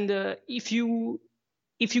 And if you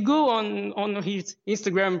go on his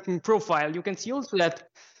Instagram profile, you can see also that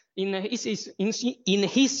in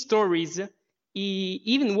his stories, he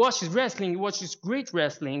even watches wrestling. He watches great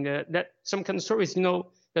wrestling. That some kind of stories,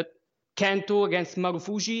 that Kento against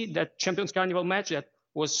Marufuji, that Champions Carnival match that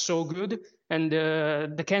was so good, and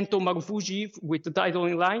the Kento Marufuji with the title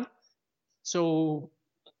in line. So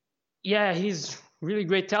yeah, he's really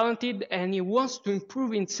great, talented, and he wants to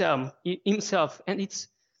improve himself. And it's,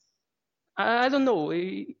 I don't know,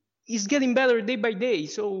 he's getting better day by day.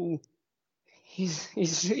 So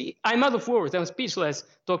I'm out of words. I'm speechless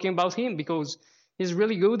talking about him, because he's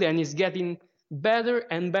really good and he's getting better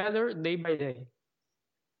and better day by day.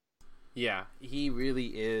 Yeah, he really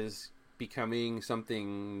is becoming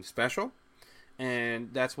something special. And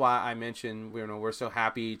that's why I mentioned, we're so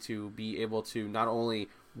happy to be able to not only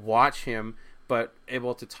watch him, but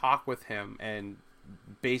able to talk with him and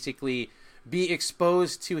basically be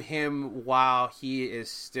exposed to him while he is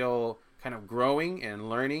still kind of growing and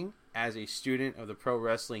learning as a student of the pro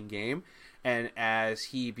wrestling game. And as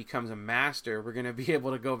he becomes a master, we're going to be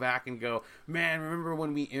able to go back and go, man, remember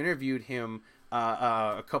when we interviewed him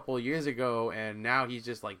a couple of years ago, and now he's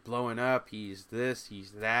just like blowing up. He's this,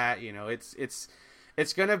 he's that.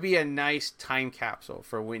 It's gonna be a nice time capsule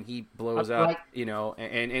for when he blows up.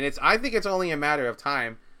 And it's, I think it's only a matter of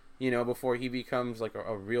time, before he becomes like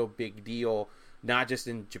a real big deal, not just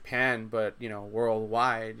in Japan, but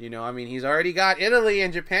worldwide. He's already got Italy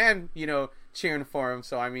and Japan, cheering for him.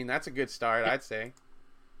 So that's a good start, I'd say.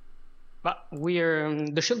 But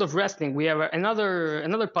we're the Shield of Wrestling. We have another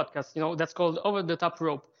podcast, that's called Over the Top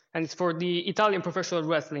Rope, and it's for the Italian professional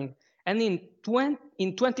wrestling. And in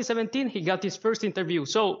 2017, he got his first interview.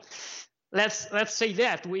 So let's say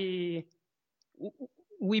that we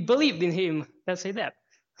believed in him. Let's say that.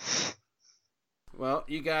 Well,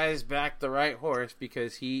 you guys backed the right horse,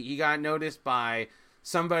 because he got noticed by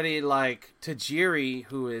somebody like Tajiri,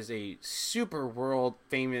 who is a super world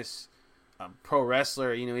famous pro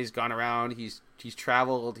wrestler. He's gone around, he's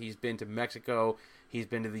traveled, he's been to Mexico, he's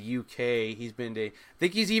been to the UK, he's been to, I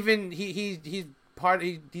think he's even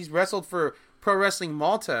he's wrestled for Pro Wrestling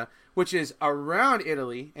Malta, which is around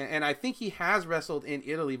Italy, and I think he has wrestled in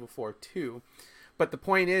Italy before too. But the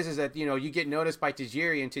point is that you get noticed by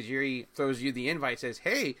Tajiri, and Tajiri throws you the invite, says,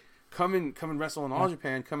 hey, come and wrestle in All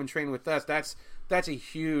Japan, come and train with us. That's a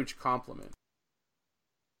huge compliment.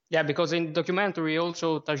 Yeah, because in the documentary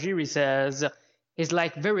also Tajiri says he's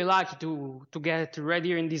like very lucky to get right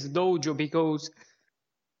here in this dojo, because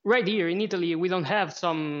right here in Italy we don't have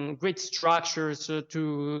some great structures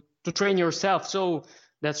to train yourself. So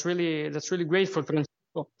that's really great for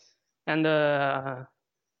Francesco. And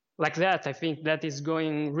like that, I think that is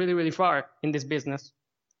going really, really far in this business.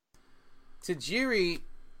 Tajiri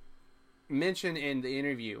mentioned in the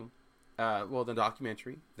interview, the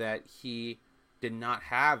documentary, that he did not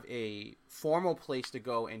have a formal place to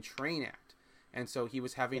go and train at. And so he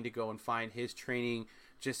was having to go and find his training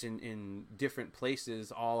just in different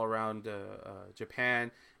places all around Japan,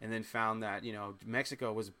 and then found that,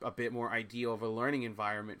 Mexico was a bit more ideal of a learning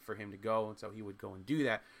environment for him to go. And so he would go and do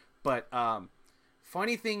that. But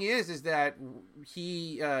funny thing is that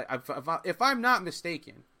he, if I'm not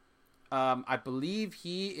mistaken, I believe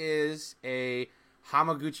he is a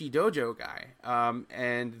Hamaguchi Dojo guy,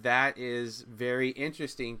 and that is very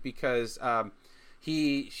interesting because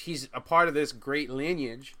he's a part of this great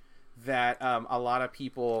lineage that a lot of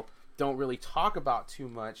people don't really talk about too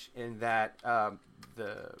much. In that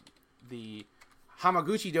the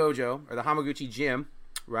Hamaguchi Dojo or the Hamaguchi Gym,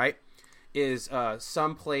 right, is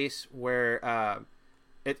some place where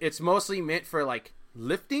it's mostly meant for like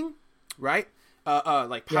lifting, right?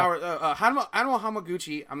 Like power. Animal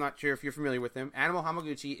Hamaguchi. I'm not sure if you're familiar with him. Animal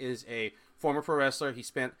Hamaguchi is a former pro wrestler. He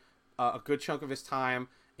spent a good chunk of his time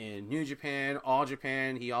in New Japan, All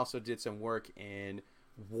Japan. He also did some work in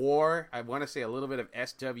War. I want to say a little bit of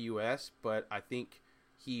SWS, but I think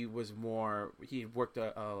he worked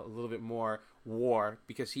a little bit more War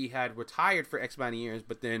because he had retired for X amount of years,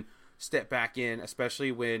 but then stepped back in,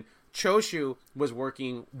 especially when Choshu was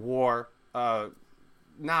working War,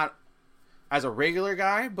 not as a regular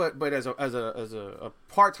guy, but as a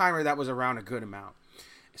part timer that was around a good amount.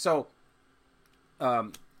 So,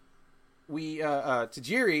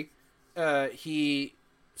 Tajiri, he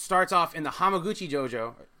starts off in the Hamaguchi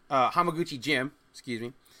Dojo, Hamaguchi Gym, excuse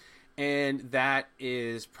me, and that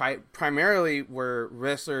is primarily where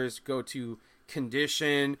wrestlers go to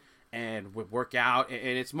condition and would work out,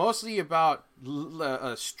 and it's mostly about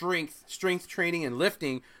strength training and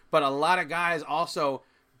lifting, but a lot of guys also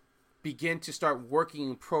begin to start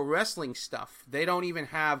working pro wrestling stuff. They don't even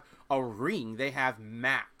have a ring. They have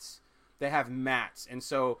mats. And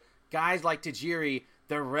so guys like Tajiri,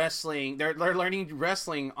 they're learning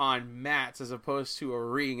wrestling on mats as opposed to a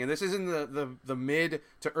ring. And this is in the mid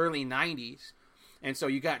to early 90s. And so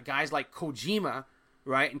you got guys like Kojima,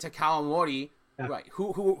 right, and Takao Mori, right,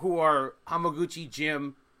 who are Hamaguchi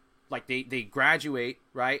Gym, like they graduate,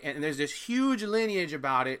 right? And there's this huge lineage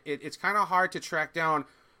about it. It's kind of hard to track down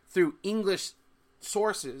through English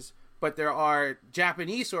sources, but there are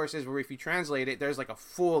Japanese sources where if you translate it, there's like a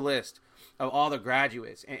full list of all the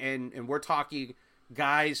graduates. And we're talking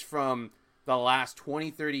guys from the last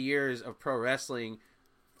 20, 30 years of pro wrestling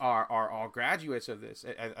are all graduates of this.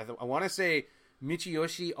 I want to say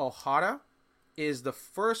Michiyoshi Ohara is the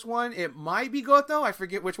first one. It might be Goto. I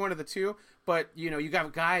forget which one of the two. But, you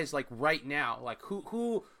got guys like right now, like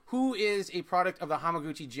who is a product of the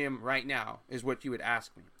Hamaguchi Gym right now is what you would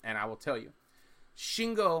ask me. And I will tell you.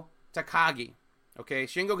 Shingo Takagi. Okay,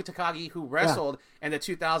 Shingo Takagi, who wrestled in the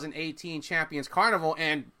 2018 Champions Carnival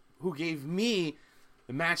and who gave me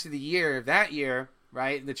the match of the year that year,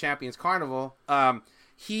 right? The Champions Carnival.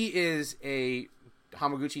 He is a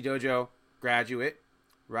Hamaguchi Dojo graduate,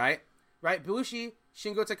 right? Right? Bushi,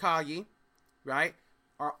 Shingo Takagi, right,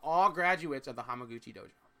 are all graduates of the Hamaguchi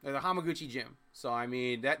Dojo. They're the Hamaguchi Gym. So, I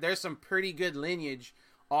mean, there's some pretty good lineage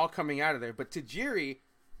all coming out of there. But Tajiri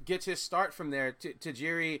gets his start from there.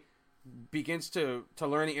 Tajiri begins to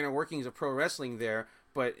learn the inner workings of pro wrestling there.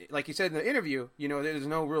 But like you said in the interview, there's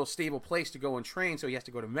no real stable place to go and train, so he has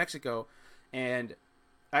to go to Mexico. And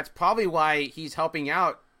that's probably why he's helping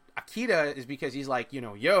out Akita, is because he's like,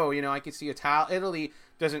 I can see Italy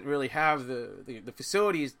doesn't really have the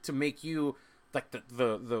facilities to make you like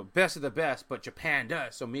the best of the best, but Japan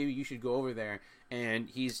does. So maybe you should go over there. And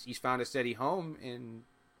he's found a steady home and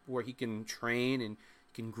where he can train and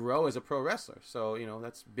can grow as a pro wrestler. So,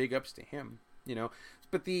 that's big ups to him,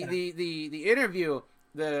 But the interview,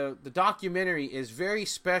 the documentary is very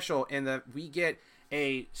special in that we get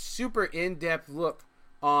a super in-depth look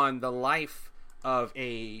on the life of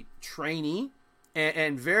a trainee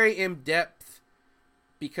and very in-depth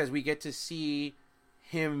because we get to see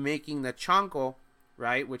him making the chanko,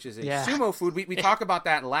 right, which is a sumo food. We talk about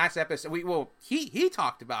that last episode. He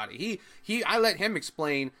talked about it. I let him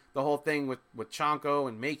explain the whole thing with chanko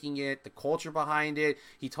and making it, the culture behind it.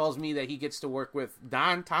 He tells me that he gets to work with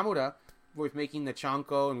Dan Tamura with making the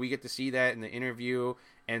chanko, and we get to see that in the interview.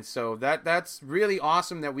 And so that's really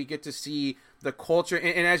awesome that we get to see the culture.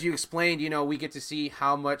 And as you explained, we get to see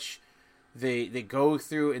how much they go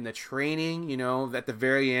through in the training. At the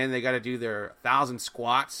very end, they got to do their 1,000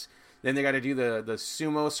 squats. Then they got to do the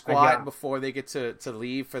sumo squat before they get to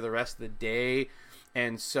leave for the rest of the day.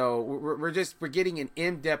 And so we're getting an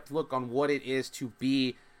in-depth look on what it is to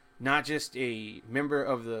be not just a member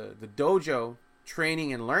of the dojo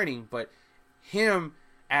training and learning, but him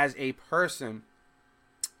as a person.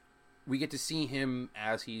 We get to see him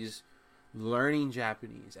as he's learning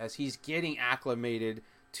Japanese, as he's getting acclimated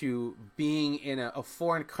to being in a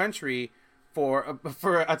foreign country for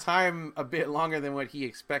a time a bit longer than what he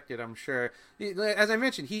expected, I'm sure. As I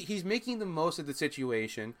mentioned, he's making the most of the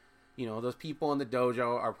situation. those people in the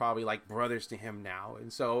dojo are probably like brothers to him now.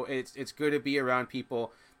 And so it's good to be around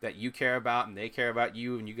people that you care about and they care about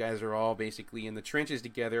you, and you guys are all basically in the trenches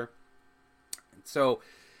together. So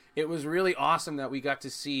it was really awesome that we got to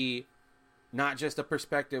see not just a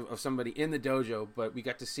perspective of somebody in the dojo, but we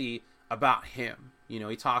got to see about him.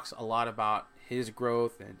 He talks a lot about his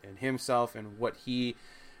growth and himself and what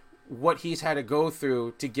he's had to go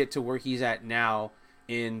through to get to where he's at now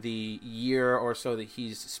in the year or so that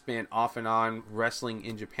he's spent off and on wrestling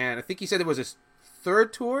in Japan. I think he said it was his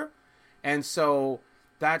third tour, and so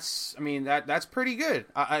that's pretty good.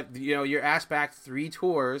 You're asked back 3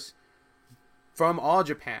 tours from All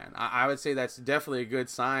Japan. I would say that's definitely a good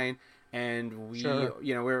sign. And we,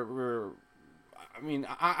 Sure.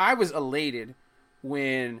 I was elated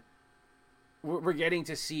when we're getting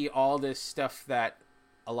to see all this stuff that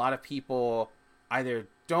a lot of people either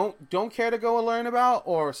don't care to go and learn about,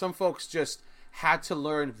 or some folks just had to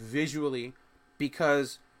learn visually,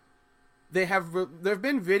 because there have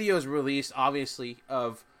been videos released, obviously,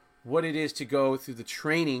 of what it is to go through the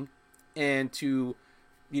training and to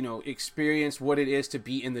experience what it is to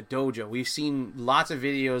be in the dojo. We've seen lots of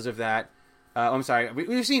videos of that.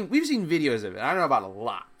 We've seen videos of it. I don't know about a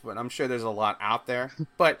lot, but I'm sure there's a lot out there.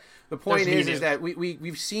 But the point is that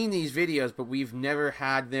we've seen these videos, but we've never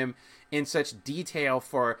had them in such detail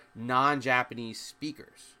for non-Japanese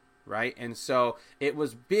speakers, right? And so it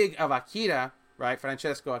was big of Akira, right,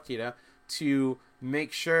 Francesco Akira, to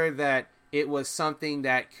make sure that it was something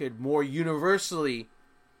that could more universally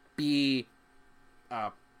be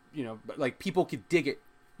like people could dig it,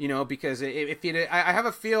 because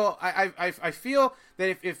I feel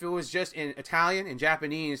that if it was just in Italian and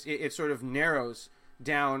Japanese, it sort of narrows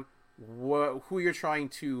down who you're trying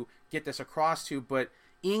to get this across to. But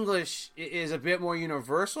English is a bit more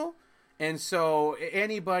universal, and so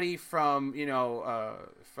anybody from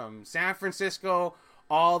from San Francisco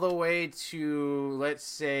all the way to, let's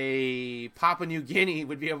say, Papua New Guinea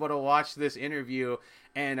would be able to watch this interview,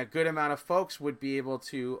 and a good amount of folks would be able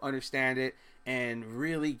to understand it and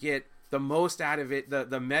really get the most out of it,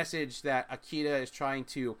 the message that Akira is trying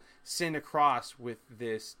to send across with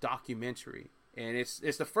this documentary. And it's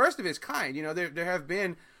the first of its kind. There have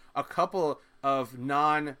been a couple of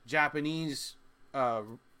non-Japanese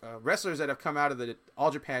wrestlers that have come out of the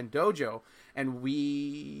All Japan Dojo, and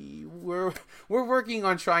we're working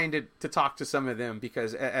on trying to talk to some of them,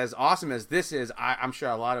 because as awesome as this is, I'm sure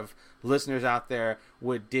a lot of listeners out there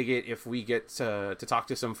would dig it if we get to talk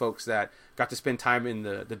to some folks that got to spend time in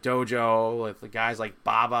the dojo with the guys like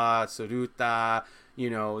Baba, Tsuruta,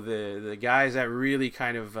 the guys that really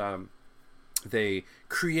kind of they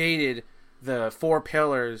created the 4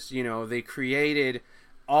 pillars. They created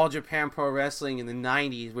All Japan Pro Wrestling in the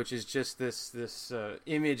 90s, which is just this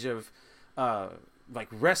image of like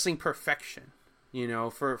wrestling perfection,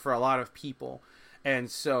 for a lot of people.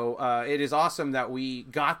 And so it is awesome that we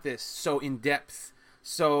got this so in depth,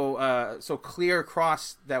 so clear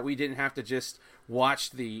across, that we didn't have to just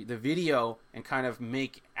watch the video and kind of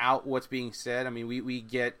make out what's being said. I mean, we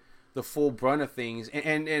get the full brunt of things,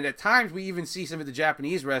 and at times we even see some of the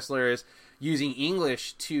Japanese wrestlers using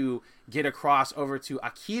English to get across over to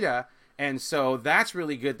Akira. And so that's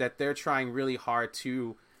really good that they're trying really hard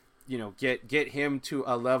to get him to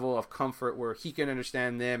a level of comfort where he can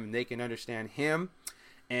understand them and they can understand him,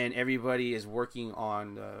 and everybody is working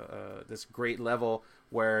on this great level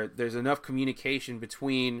where there's enough communication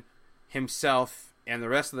between himself and the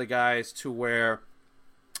rest of the guys to where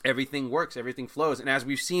everything works, everything flows. And as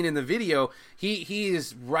we've seen in the video, he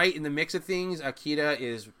is right in the mix of things. Akira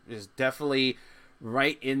is definitely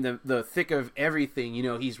right in the thick of everything.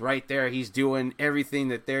 He's right there. He's doing everything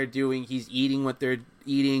that they're doing. He's eating what they're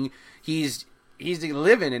eating. He's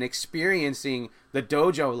living and experiencing the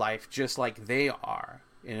dojo life just like they are.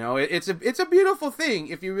 It's a beautiful thing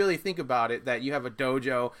if you really think about it, that you have a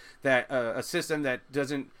dojo, that a system that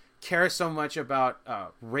doesn't care so much about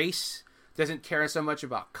race, doesn't care so much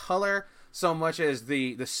about color, so much as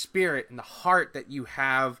the spirit and the heart that you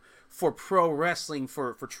have for pro wrestling,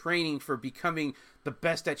 for training, for becoming the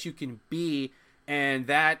best that you can be. And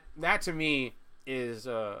that to me is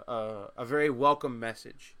a very welcome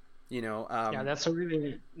message. That's a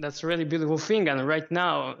really beautiful thing. And right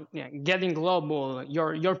now, getting global,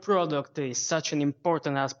 your product is such an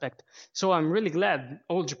important aspect. So I'm really glad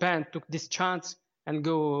All Japan took this chance and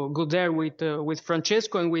go there with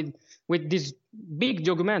Francesco and with this big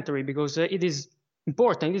documentary, because it is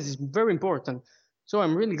important. It is very important. So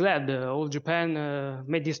I'm really glad All Japan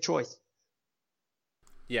made this choice.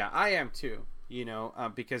 Yeah, I am too.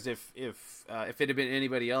 Because if it had been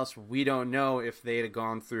anybody else, we don't know if they'd have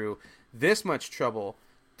gone through this much trouble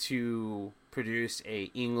to produce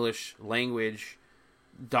a English language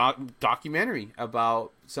documentary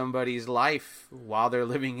about somebody's life while they're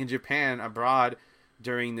living in Japan abroad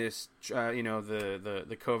during this,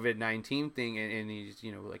 the COVID-19 thing. And he's,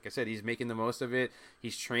 like I said, he's making the most of it.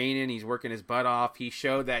 He's training, he's working his butt off. He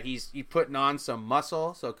showed that he's putting on some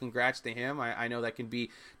muscle. So congrats to him. I know that can be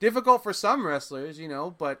difficult for some wrestlers,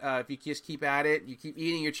 but if you just keep at it, you keep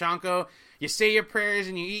eating your chanko, you say your prayers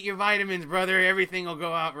and you eat your vitamins, brother, everything will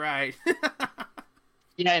go out right.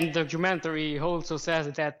 Yeah, and the documentary also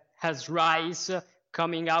says that has rice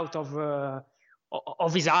coming out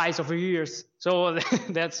of his eyes, of his ears. So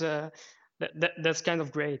that's kind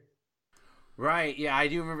of great. Right. Yeah, I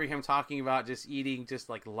do remember him talking about just eating just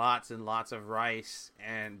like lots and lots of rice,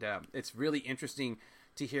 and it's really interesting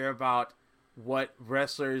to hear about what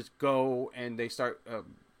wrestlers go and they start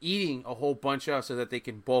eating a whole bunch of so that they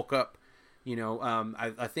can bulk up.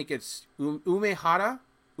 I think it's Umehara.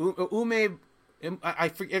 I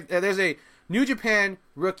forget. There's a New Japan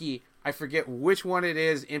rookie. I forget which one it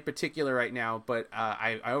is in particular right now, but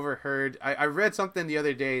I overheard. I read something the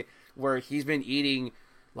other day where he's been eating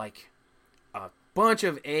like a bunch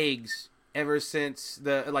of eggs ever since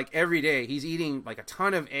every day. He's eating like a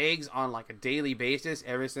ton of eggs on like a daily basis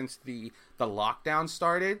ever since the lockdown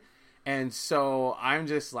started. And so I'm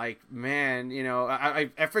just like, man,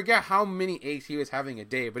 I forget how many eggs he was having a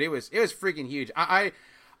day, but it was freaking huge.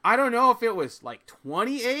 I don't know if it was like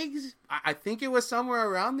 20 eggs. I think it was somewhere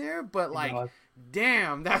around there, but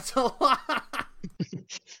damn, that's a lot.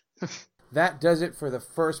 That does it for the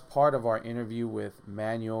first part of our interview with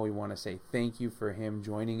Manuel. We want to say thank you for him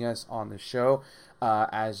joining us on the show.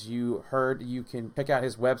 As you heard, you can check out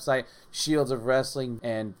his website, Shields of Wrestling,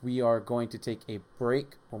 and we are going to take a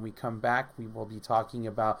break. When we come back, we will be talking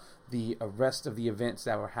about the rest of the events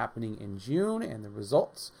that were happening in June and the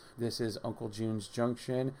results. This is Uncle June's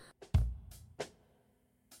Junction.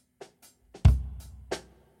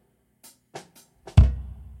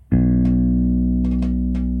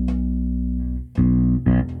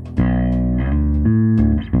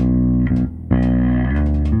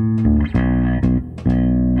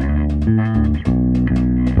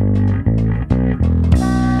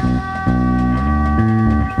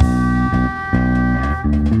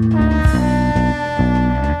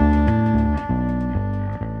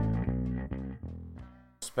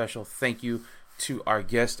 Special thank you to our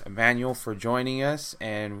guest Manuel for joining us,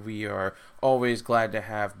 and we are always glad to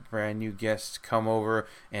have brand new guests come over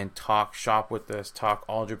and talk shop with us, talk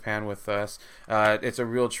All Japan with us. It's a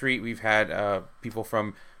real treat. We've had people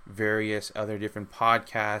from various other different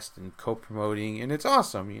podcasts and co-promoting, and it's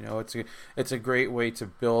awesome. It's a great way to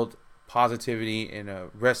build positivity in a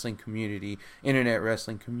wrestling community, internet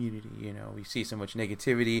wrestling community. We see so much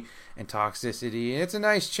negativity and toxicity, and it's a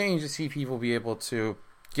nice change to see people be able to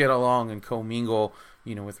get along and commingle,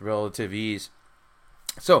 with relative ease.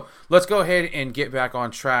 So let's go ahead and get back on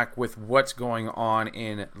track with what's going on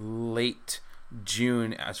in late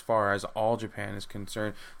June as far as All Japan is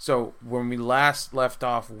concerned. So when we last left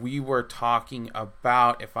off, we were talking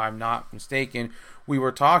about, if I'm not mistaken, we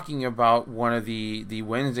were talking about one of the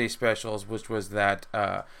Wednesday specials, which was that,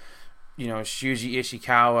 Shuji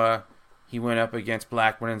Ishikawa, he went up against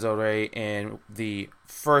Black Renzo Ray in the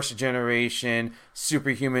first generation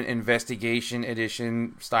Superhuman Investigation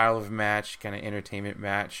Edition style of match, kind of entertainment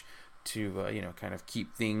match to, kind of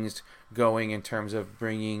keep things going in terms of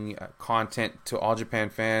bringing content to All Japan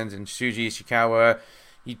fans. And Shuji Ishikawa,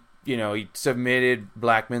 he submitted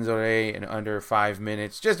Black Renzo Ray in under 5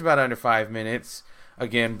 minutes, just about under 5 minutes.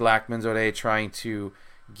 Again, Black Renzo Ray trying to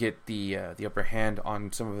get the upper hand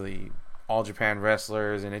on some of the All Japan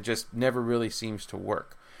wrestlers, and it just never really seems to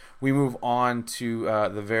work. We move on to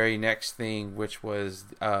the very next thing, which was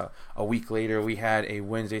a week later. We had a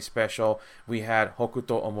Wednesday special. We had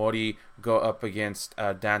Hokuto Omori go up against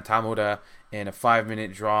Dan Tamura in a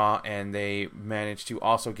 5-minute draw, and they managed to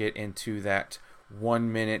also get into that 1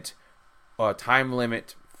 minute time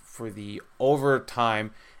limit for the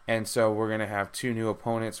overtime. And so we're going to have 2 new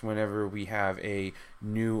opponents whenever we have a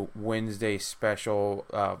new Wednesday special,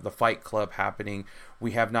 the Fight Club happening.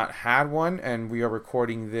 We have not had one, and we are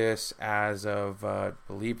recording this as of, I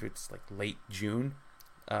believe it's like late June.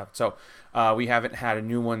 So we haven't had a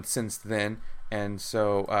new one since then. And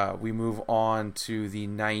so we move on to the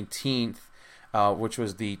 19th, which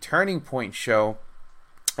was the Turning Point show.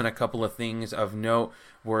 And a couple of things of note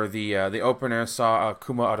were the opener saw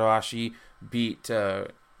Kuma Arashi beat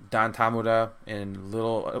Dan Tamura in a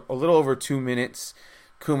little over 2 minutes.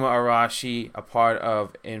 Kuma Arashi, a part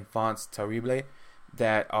of Enfants Terrible,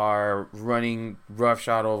 that are running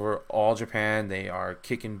roughshod over All Japan. They are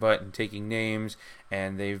kicking butt and taking names,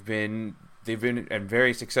 and they've been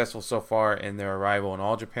very successful so far in their arrival in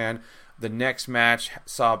All Japan. The next match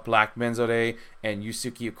saw Black Menzore and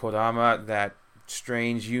Yusuke Kodama, that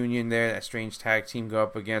strange union there, that strange tag team, go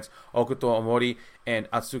up against Okuto Omori and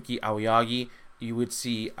Atsuki Aoyagi. You would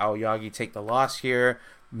see Aoyagi take the loss here.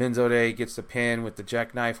 Menzore gets the pin with the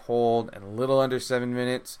jackknife hold and a little under 7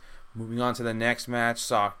 minutes. Moving on to the next match,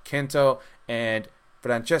 saw Kento and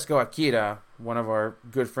Francesco Akira, one of our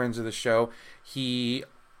good friends of the show. He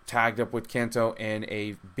tagged up with Kento in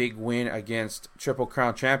a big win against Triple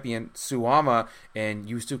Crown champion Suwama and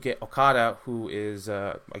Yusuke Okada, who is,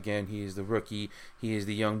 again, he is the rookie. He is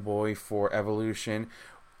the young boy for Evolution.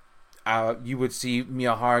 You would see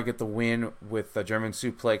Miyahara get the win with the German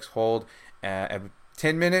suplex hold at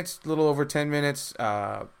 10 minutes, a little over 10 minutes,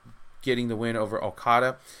 getting the win over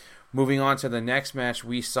Okada. Moving on to the next match,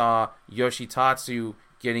 we saw Yoshitatsu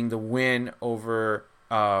getting the win over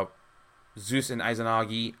Zeus and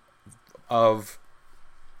Izanagi of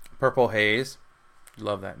Purple Haze.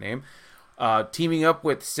 Love that name. Teaming up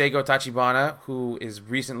with Seigo Tachibana, who is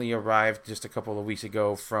recently arrived just a couple of weeks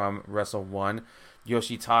ago from Wrestle 1.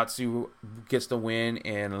 Yoshitatsu gets the win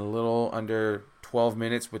in a little under 12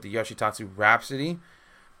 minutes with the Yoshitatsu Rhapsody,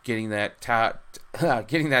 getting that tap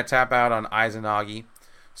out on Izanagi.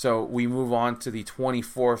 So we move on to the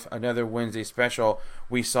 24th, another Wednesday special.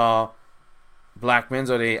 We saw Black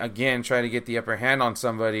Menzore again try to get the upper hand on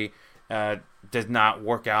somebody. Does not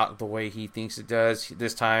work out the way he thinks it does.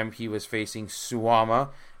 This time he was facing Suwama,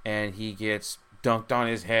 and he gets dunked on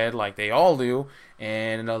his head like they all do.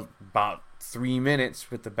 And in about 3 minutes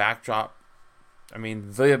with the backdrop,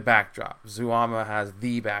 the backdrop. Suwama has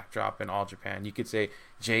the backdrop in All Japan. You could say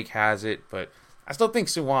Jake has it, but I still think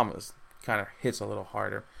Suwama's kind of hits a little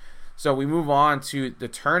harder. So we move on to the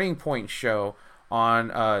Turning Point show on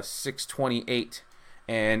 6/28,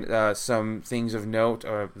 and some things of note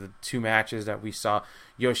are the two matches that we saw.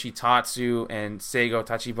 Yoshitatsu and Seigo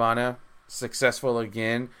Tachibana successful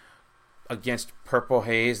again against Purple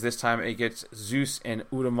Haze. This time it gets Zeus and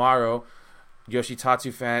Udamaro.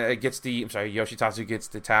 Yoshitatsu gets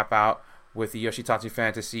the tap out with the Yoshitatsu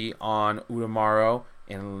Fantasy on Udamaro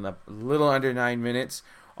in a little under 9 minutes.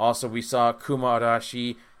 Also, we saw Kuma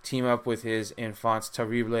Arashi team up with his Enfants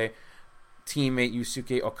Terrible teammate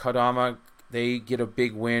Yusuke Okadama. They get a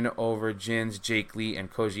big win over Jin's, Jake Lee,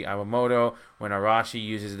 and Koji Iwamoto when Arashi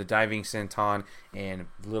uses the diving senton in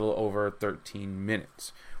a little over 13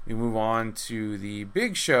 minutes. We move on to the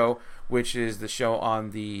big show, which is the show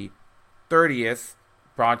on the 30th,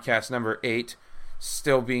 broadcast number 8,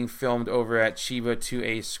 still being filmed over at Chiba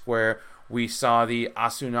 2A Square. We saw the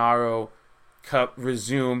Asunaro Cup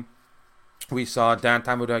resume. We saw Dan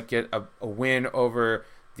Tamura get a win over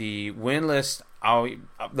the winless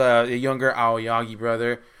the younger Aoyagi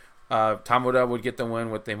brother. Tamura would get the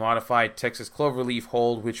win with a modified Texas Cloverleaf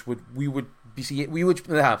hold, which we would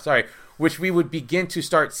begin to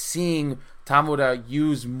start seeing Tamura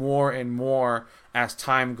use more and more as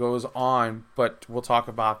time goes on. But we'll talk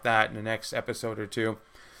about that in the next episode or two.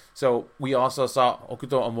 So we also saw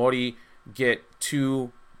Okuto Omori get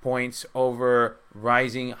 2 points over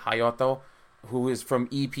Rising Hayato, who is from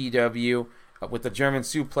EPW, with the German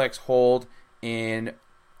suplex hold in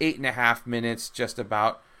 8.5 minutes, just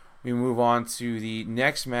about. We move on to the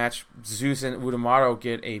next match. Zeus and Udamaro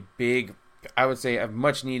get a big, I would say, a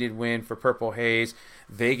much-needed win for Purple Haze.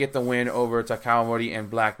 They get the win over Takawamori and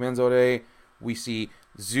Black Menzore. We see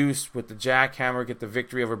Zeus with the jackhammer get the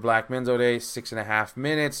victory over Black Menzore, 6.5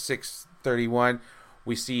 minutes, 6:31.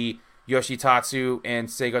 We see Yoshitatsu and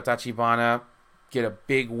Seigo Tachibana get a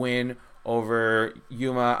big win over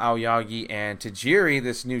Yuma, Aoyagi, and Tajiri,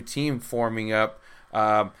 this new team forming up.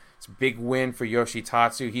 It's a big win for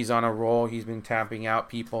Yoshitatsu. He's on a roll. He's been tapping out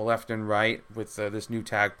people left and right with this new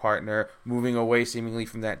tag partner, moving away seemingly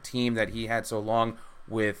from that team that he had so long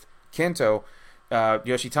with Kento.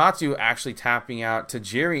 Yoshitatsu actually tapping out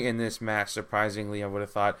Tajiri in this match, surprisingly. I would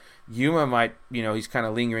have thought Yuma might, he's kind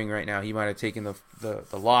of lingering right now. He might have taken the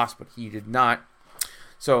loss, but he did not.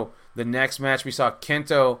 So the next match, we saw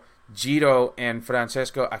Kento, Jiro, and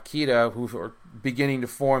Francesco Akira, who are beginning to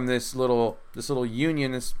form this little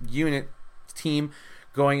unit team,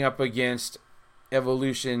 going up against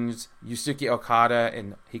Evolution's Yusuke Okada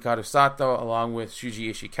and Hikaru Sato, along with Shuji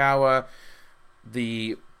Ishikawa.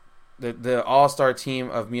 The all-star team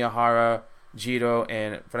of Miyahara, Jiro,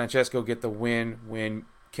 and Francesco get the win when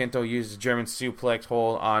Kento uses German suplex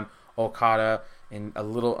hold on Okada in a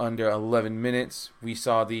little under 11 minutes. We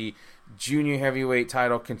saw the junior heavyweight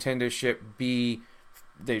title contendership be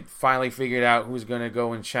they finally figured out who's going to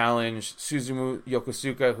go and challenge Suzumu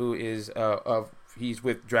Yokosuka, who is he's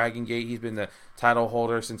with Dragon Gate. He's been the title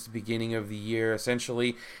holder since the beginning of the year,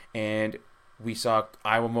 essentially. And we saw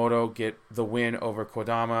Iwamoto get the win over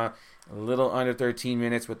Kodama, a little under 13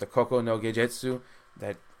 minutes with the Koko no Gejetsu,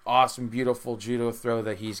 that awesome, beautiful judo throw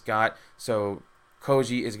that he's got. So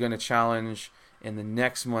Koji is going to challenge in the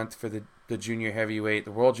next month for the junior heavyweight,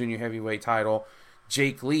 the world junior heavyweight title.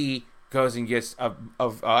 Jake Lee goes and gets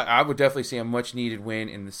I would definitely say a much needed win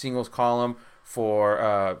in the singles column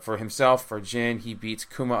for himself, for Jin. He beats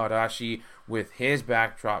Kuma Arashi with his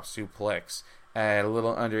backdrop suplex at a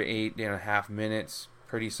little under 8.5 minutes.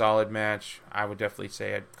 Pretty solid match. I would definitely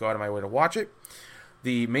say I'd go out of my way to watch it.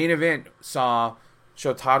 The main event saw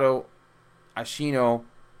Shotaro Ashino,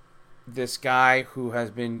 this guy who has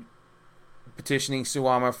been petitioning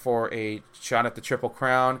Suwama for a shot at the Triple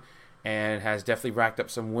Crown and has definitely racked up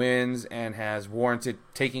some wins and has warranted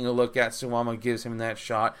taking a look at. Suwama gives him that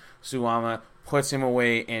shot. Suwama puts him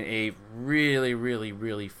away in a really, really,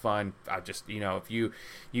 really fun.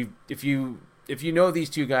 If you know these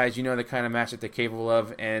two guys, you know the kind of match that they're capable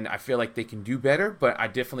of, and I feel like they can do better. But I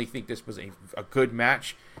definitely think this was a good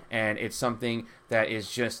match, and it's something that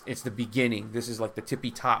is it's the beginning. This is like the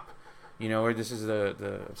tippy top. Or this is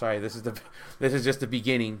this is just the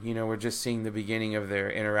beginning. We're just seeing the beginning of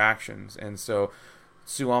their interactions. And so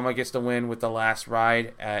Suwama gets the win with the last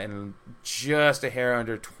ride in just a hair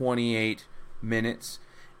under 28 minutes.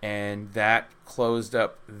 And that closed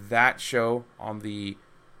up that show on the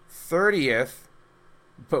 30th.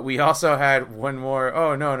 But we also had one more.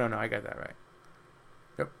 Oh, no, I got that right.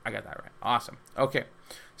 Yep, I got that right. Awesome. Okay.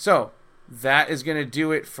 So that is going to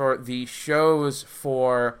do it for the shows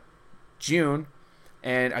for June.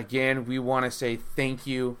 And again, we want to say thank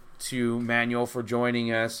you to Manuel for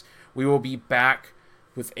joining us. We will be back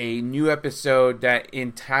with a new episode that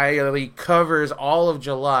entirely covers all of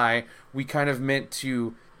July. We kind of meant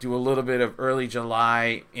to do a little bit of early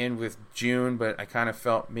July in with June, but I kind of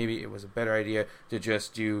felt maybe it was a better idea to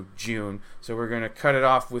just do June. So we're going to cut it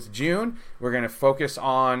off with June. We're going to focus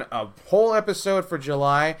on a whole episode for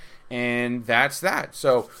July, and that's that.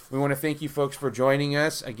 So we want to thank you folks for joining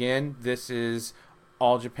us. Again, this is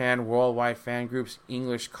All Japan Worldwide Fan Group's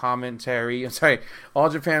English commentary. All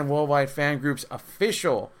Japan Worldwide Fan Group's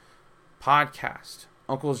official podcast,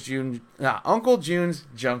 Uncle June's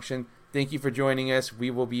Junction. Thank you for joining us.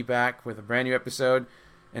 We will be back with a brand new episode.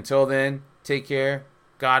 Until then, take care.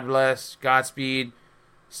 God bless. Godspeed.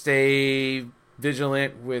 Stay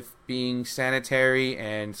vigilant with being sanitary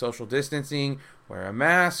and social distancing. Wear a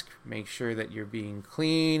mask. Make sure that you're being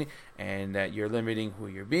clean and that you're limiting who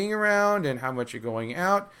you're being around and how much you're going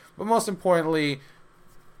out. But most importantly,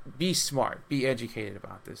 be smart. Be educated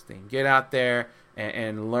about this thing. Get out there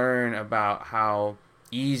and learn about how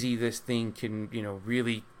easy this thing can,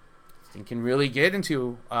 really get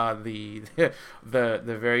into the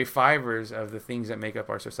very fibers of the things that make up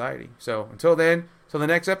our society. So until then, till the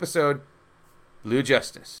next episode, Blue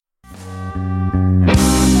Justice.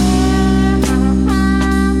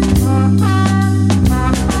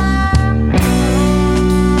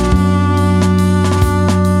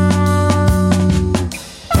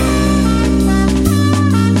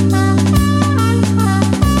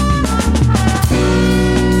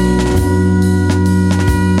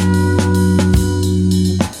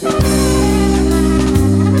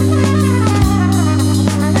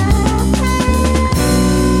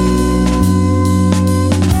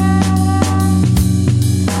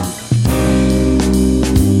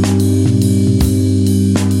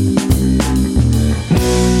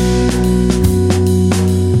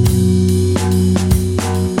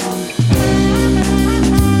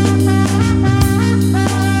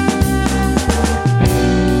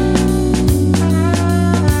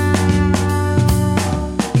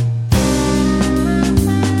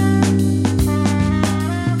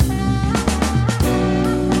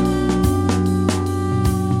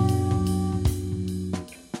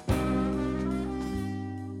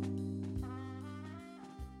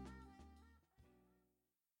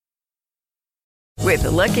 With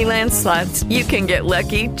the Lucky Land Slots, you can get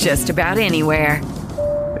lucky just about anywhere.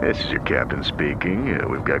 This is your captain speaking.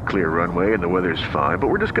 We've got clear runway and the weather's fine, but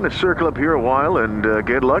we're just going to circle up here a while and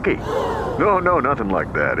get lucky. No, nothing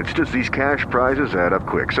like that. It's just these cash prizes add up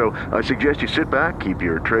quick. So I suggest you sit back, keep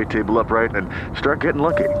your tray table upright, and start getting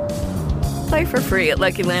lucky. Play for free at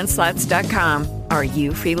LuckyLandSlots.com. Are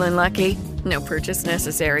you feeling lucky? No purchase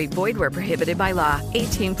necessary. Void where prohibited by law.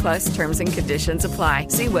 18+ terms and conditions apply.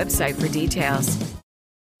 See website for details.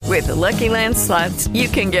 With the Lucky Land Slots, you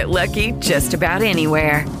can get lucky just about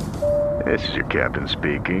anywhere. This is your captain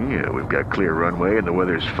speaking. We've got clear runway and the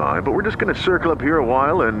weather's fine, but we're just going to circle up here a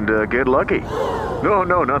while and get lucky.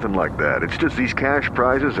 No, nothing like that. It's just these cash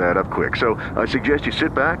prizes add up quick. So I suggest you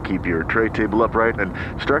sit back, keep your tray table upright, and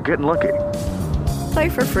start getting lucky. Play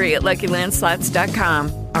for free at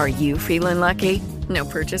LuckyLandSlots.com. Are you feeling lucky? No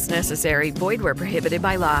purchase necessary. Void where prohibited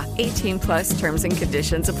by law. 18 plus terms and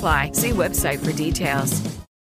conditions apply. See website for details.